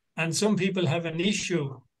 And some people have an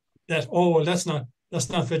issue that, oh, well, that's not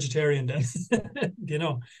vegetarian then, you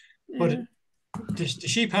know. Yeah. But the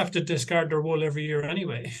sheep have to discard their wool every year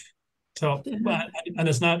anyway. So, and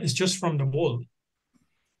it's just from the wool.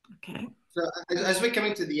 Okay. So as we're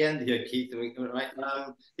coming to the end here, Keith, right?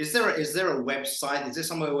 Is there a website? Is there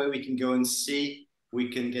somewhere where we can go and see? We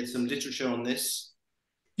can get some literature on this.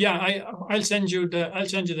 Yeah, I'll send you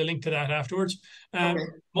the link to that afterwards. Okay.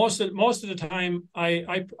 Most of the time,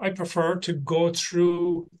 I prefer to go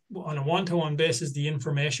through on a one-to-one basis the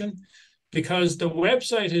information, because the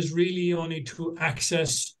website is really only to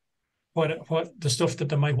access what the stuff that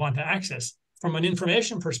they might want to access. From an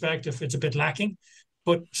information perspective, it's a bit lacking.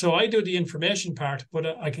 But so I do the information part,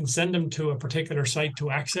 but I can send them to a particular site to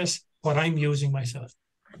access what I'm using myself.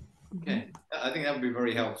 Okay, I think that would be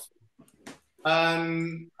very helpful.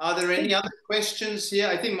 Are there any other questions here?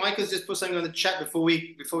 I think Michael's just put something on the chat before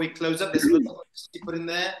we close up. There's a little put in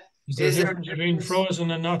there. Is there a difference between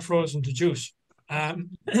frozen and not frozen to juice?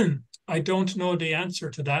 I don't know the answer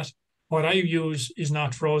to that. What I use is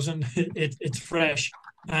not frozen. It's fresh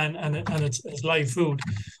and it's live food.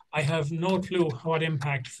 I have no clue what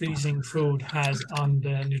impact freezing food has on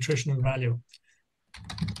the nutritional value.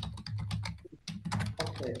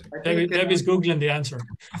 Okay. Debbie's Googling the answer.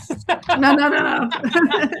 No.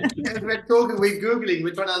 We're talking, we're Googling,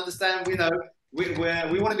 we're trying to understand, we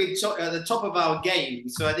want to be at the top of our game.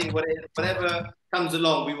 So I think whatever comes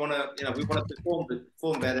along, we want to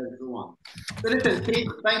perform better as everyone. So listen,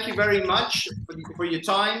 Keith, thank you very much for your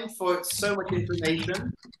time, for so much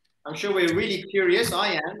information. I'm sure we're really curious. I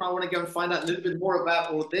am. I want to go and find out a little bit more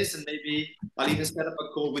about all this, and maybe I'll even set up a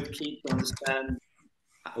call with Keith to understand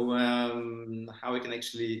how we can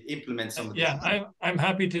actually implement some of this. Yeah, I'm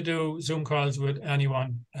happy to do Zoom calls with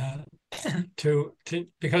anyone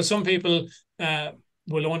because some people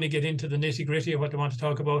will only get into the nitty-gritty of what they want to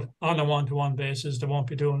talk about on a one-to-one basis. They won't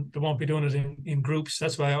be doing it in groups.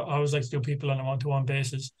 That's why I always like to do people on a one-to-one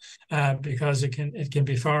basis, because it can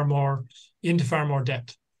be far more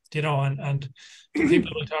depth, you know, and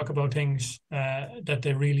people will talk about things that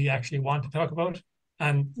they really actually want to talk about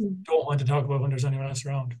and don't want to talk about when there's anyone else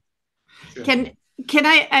around. Sure. Can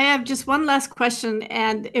I have just one last question,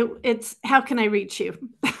 and it's how can I reach you?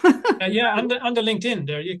 Yeah, on the LinkedIn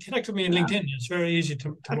there. You connect with me in LinkedIn. It's very easy to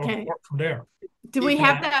work from there. Do we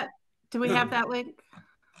have that? Do we have that link?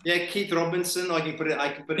 Yeah, Keith Robinson. I can put it.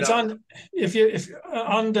 It's on. If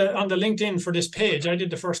on the LinkedIn for this page, I did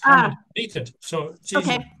the first comment. Deleted, so it's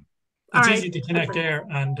easy. Okay. It's easy to connect there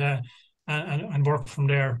and work from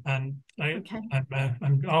there. And I'm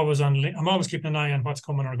always keeping an eye on what's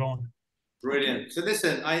coming or going. Brilliant. So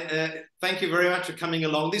listen, I thank you very much for coming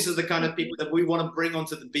along. This is the kind of people that we want to bring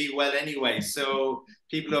onto the BEwell anyway. So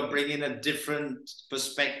people are bringing a different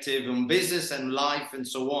perspective on business and life and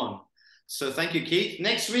so on. So thank you, Keith.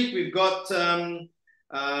 Next week, we've got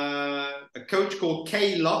a coach called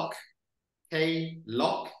Kay Locke,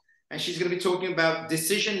 and she's going to be talking about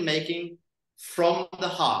decision-making from the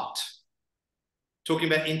heart.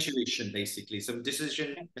 Talking about intuition, basically. So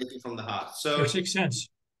decision-making from the heart. So your sixth sense.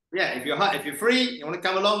 Yeah, if you're free, you want to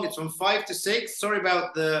come along, it's from 5 to 6. Sorry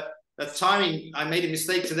about the timing. I made a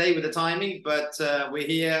mistake today with the timing, but we're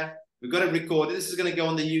here. We've got it recorded. This is going to go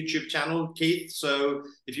on the YouTube channel, Keith. So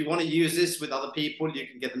if you want to use this with other people, you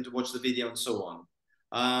can get them to watch the video and so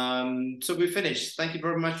on. So we're finished. Thank you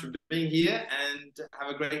very much for being here, and have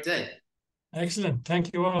a great day. Excellent.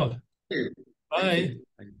 Thank you all. Thank you. Bye.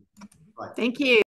 Thank you. Bye. Thank you.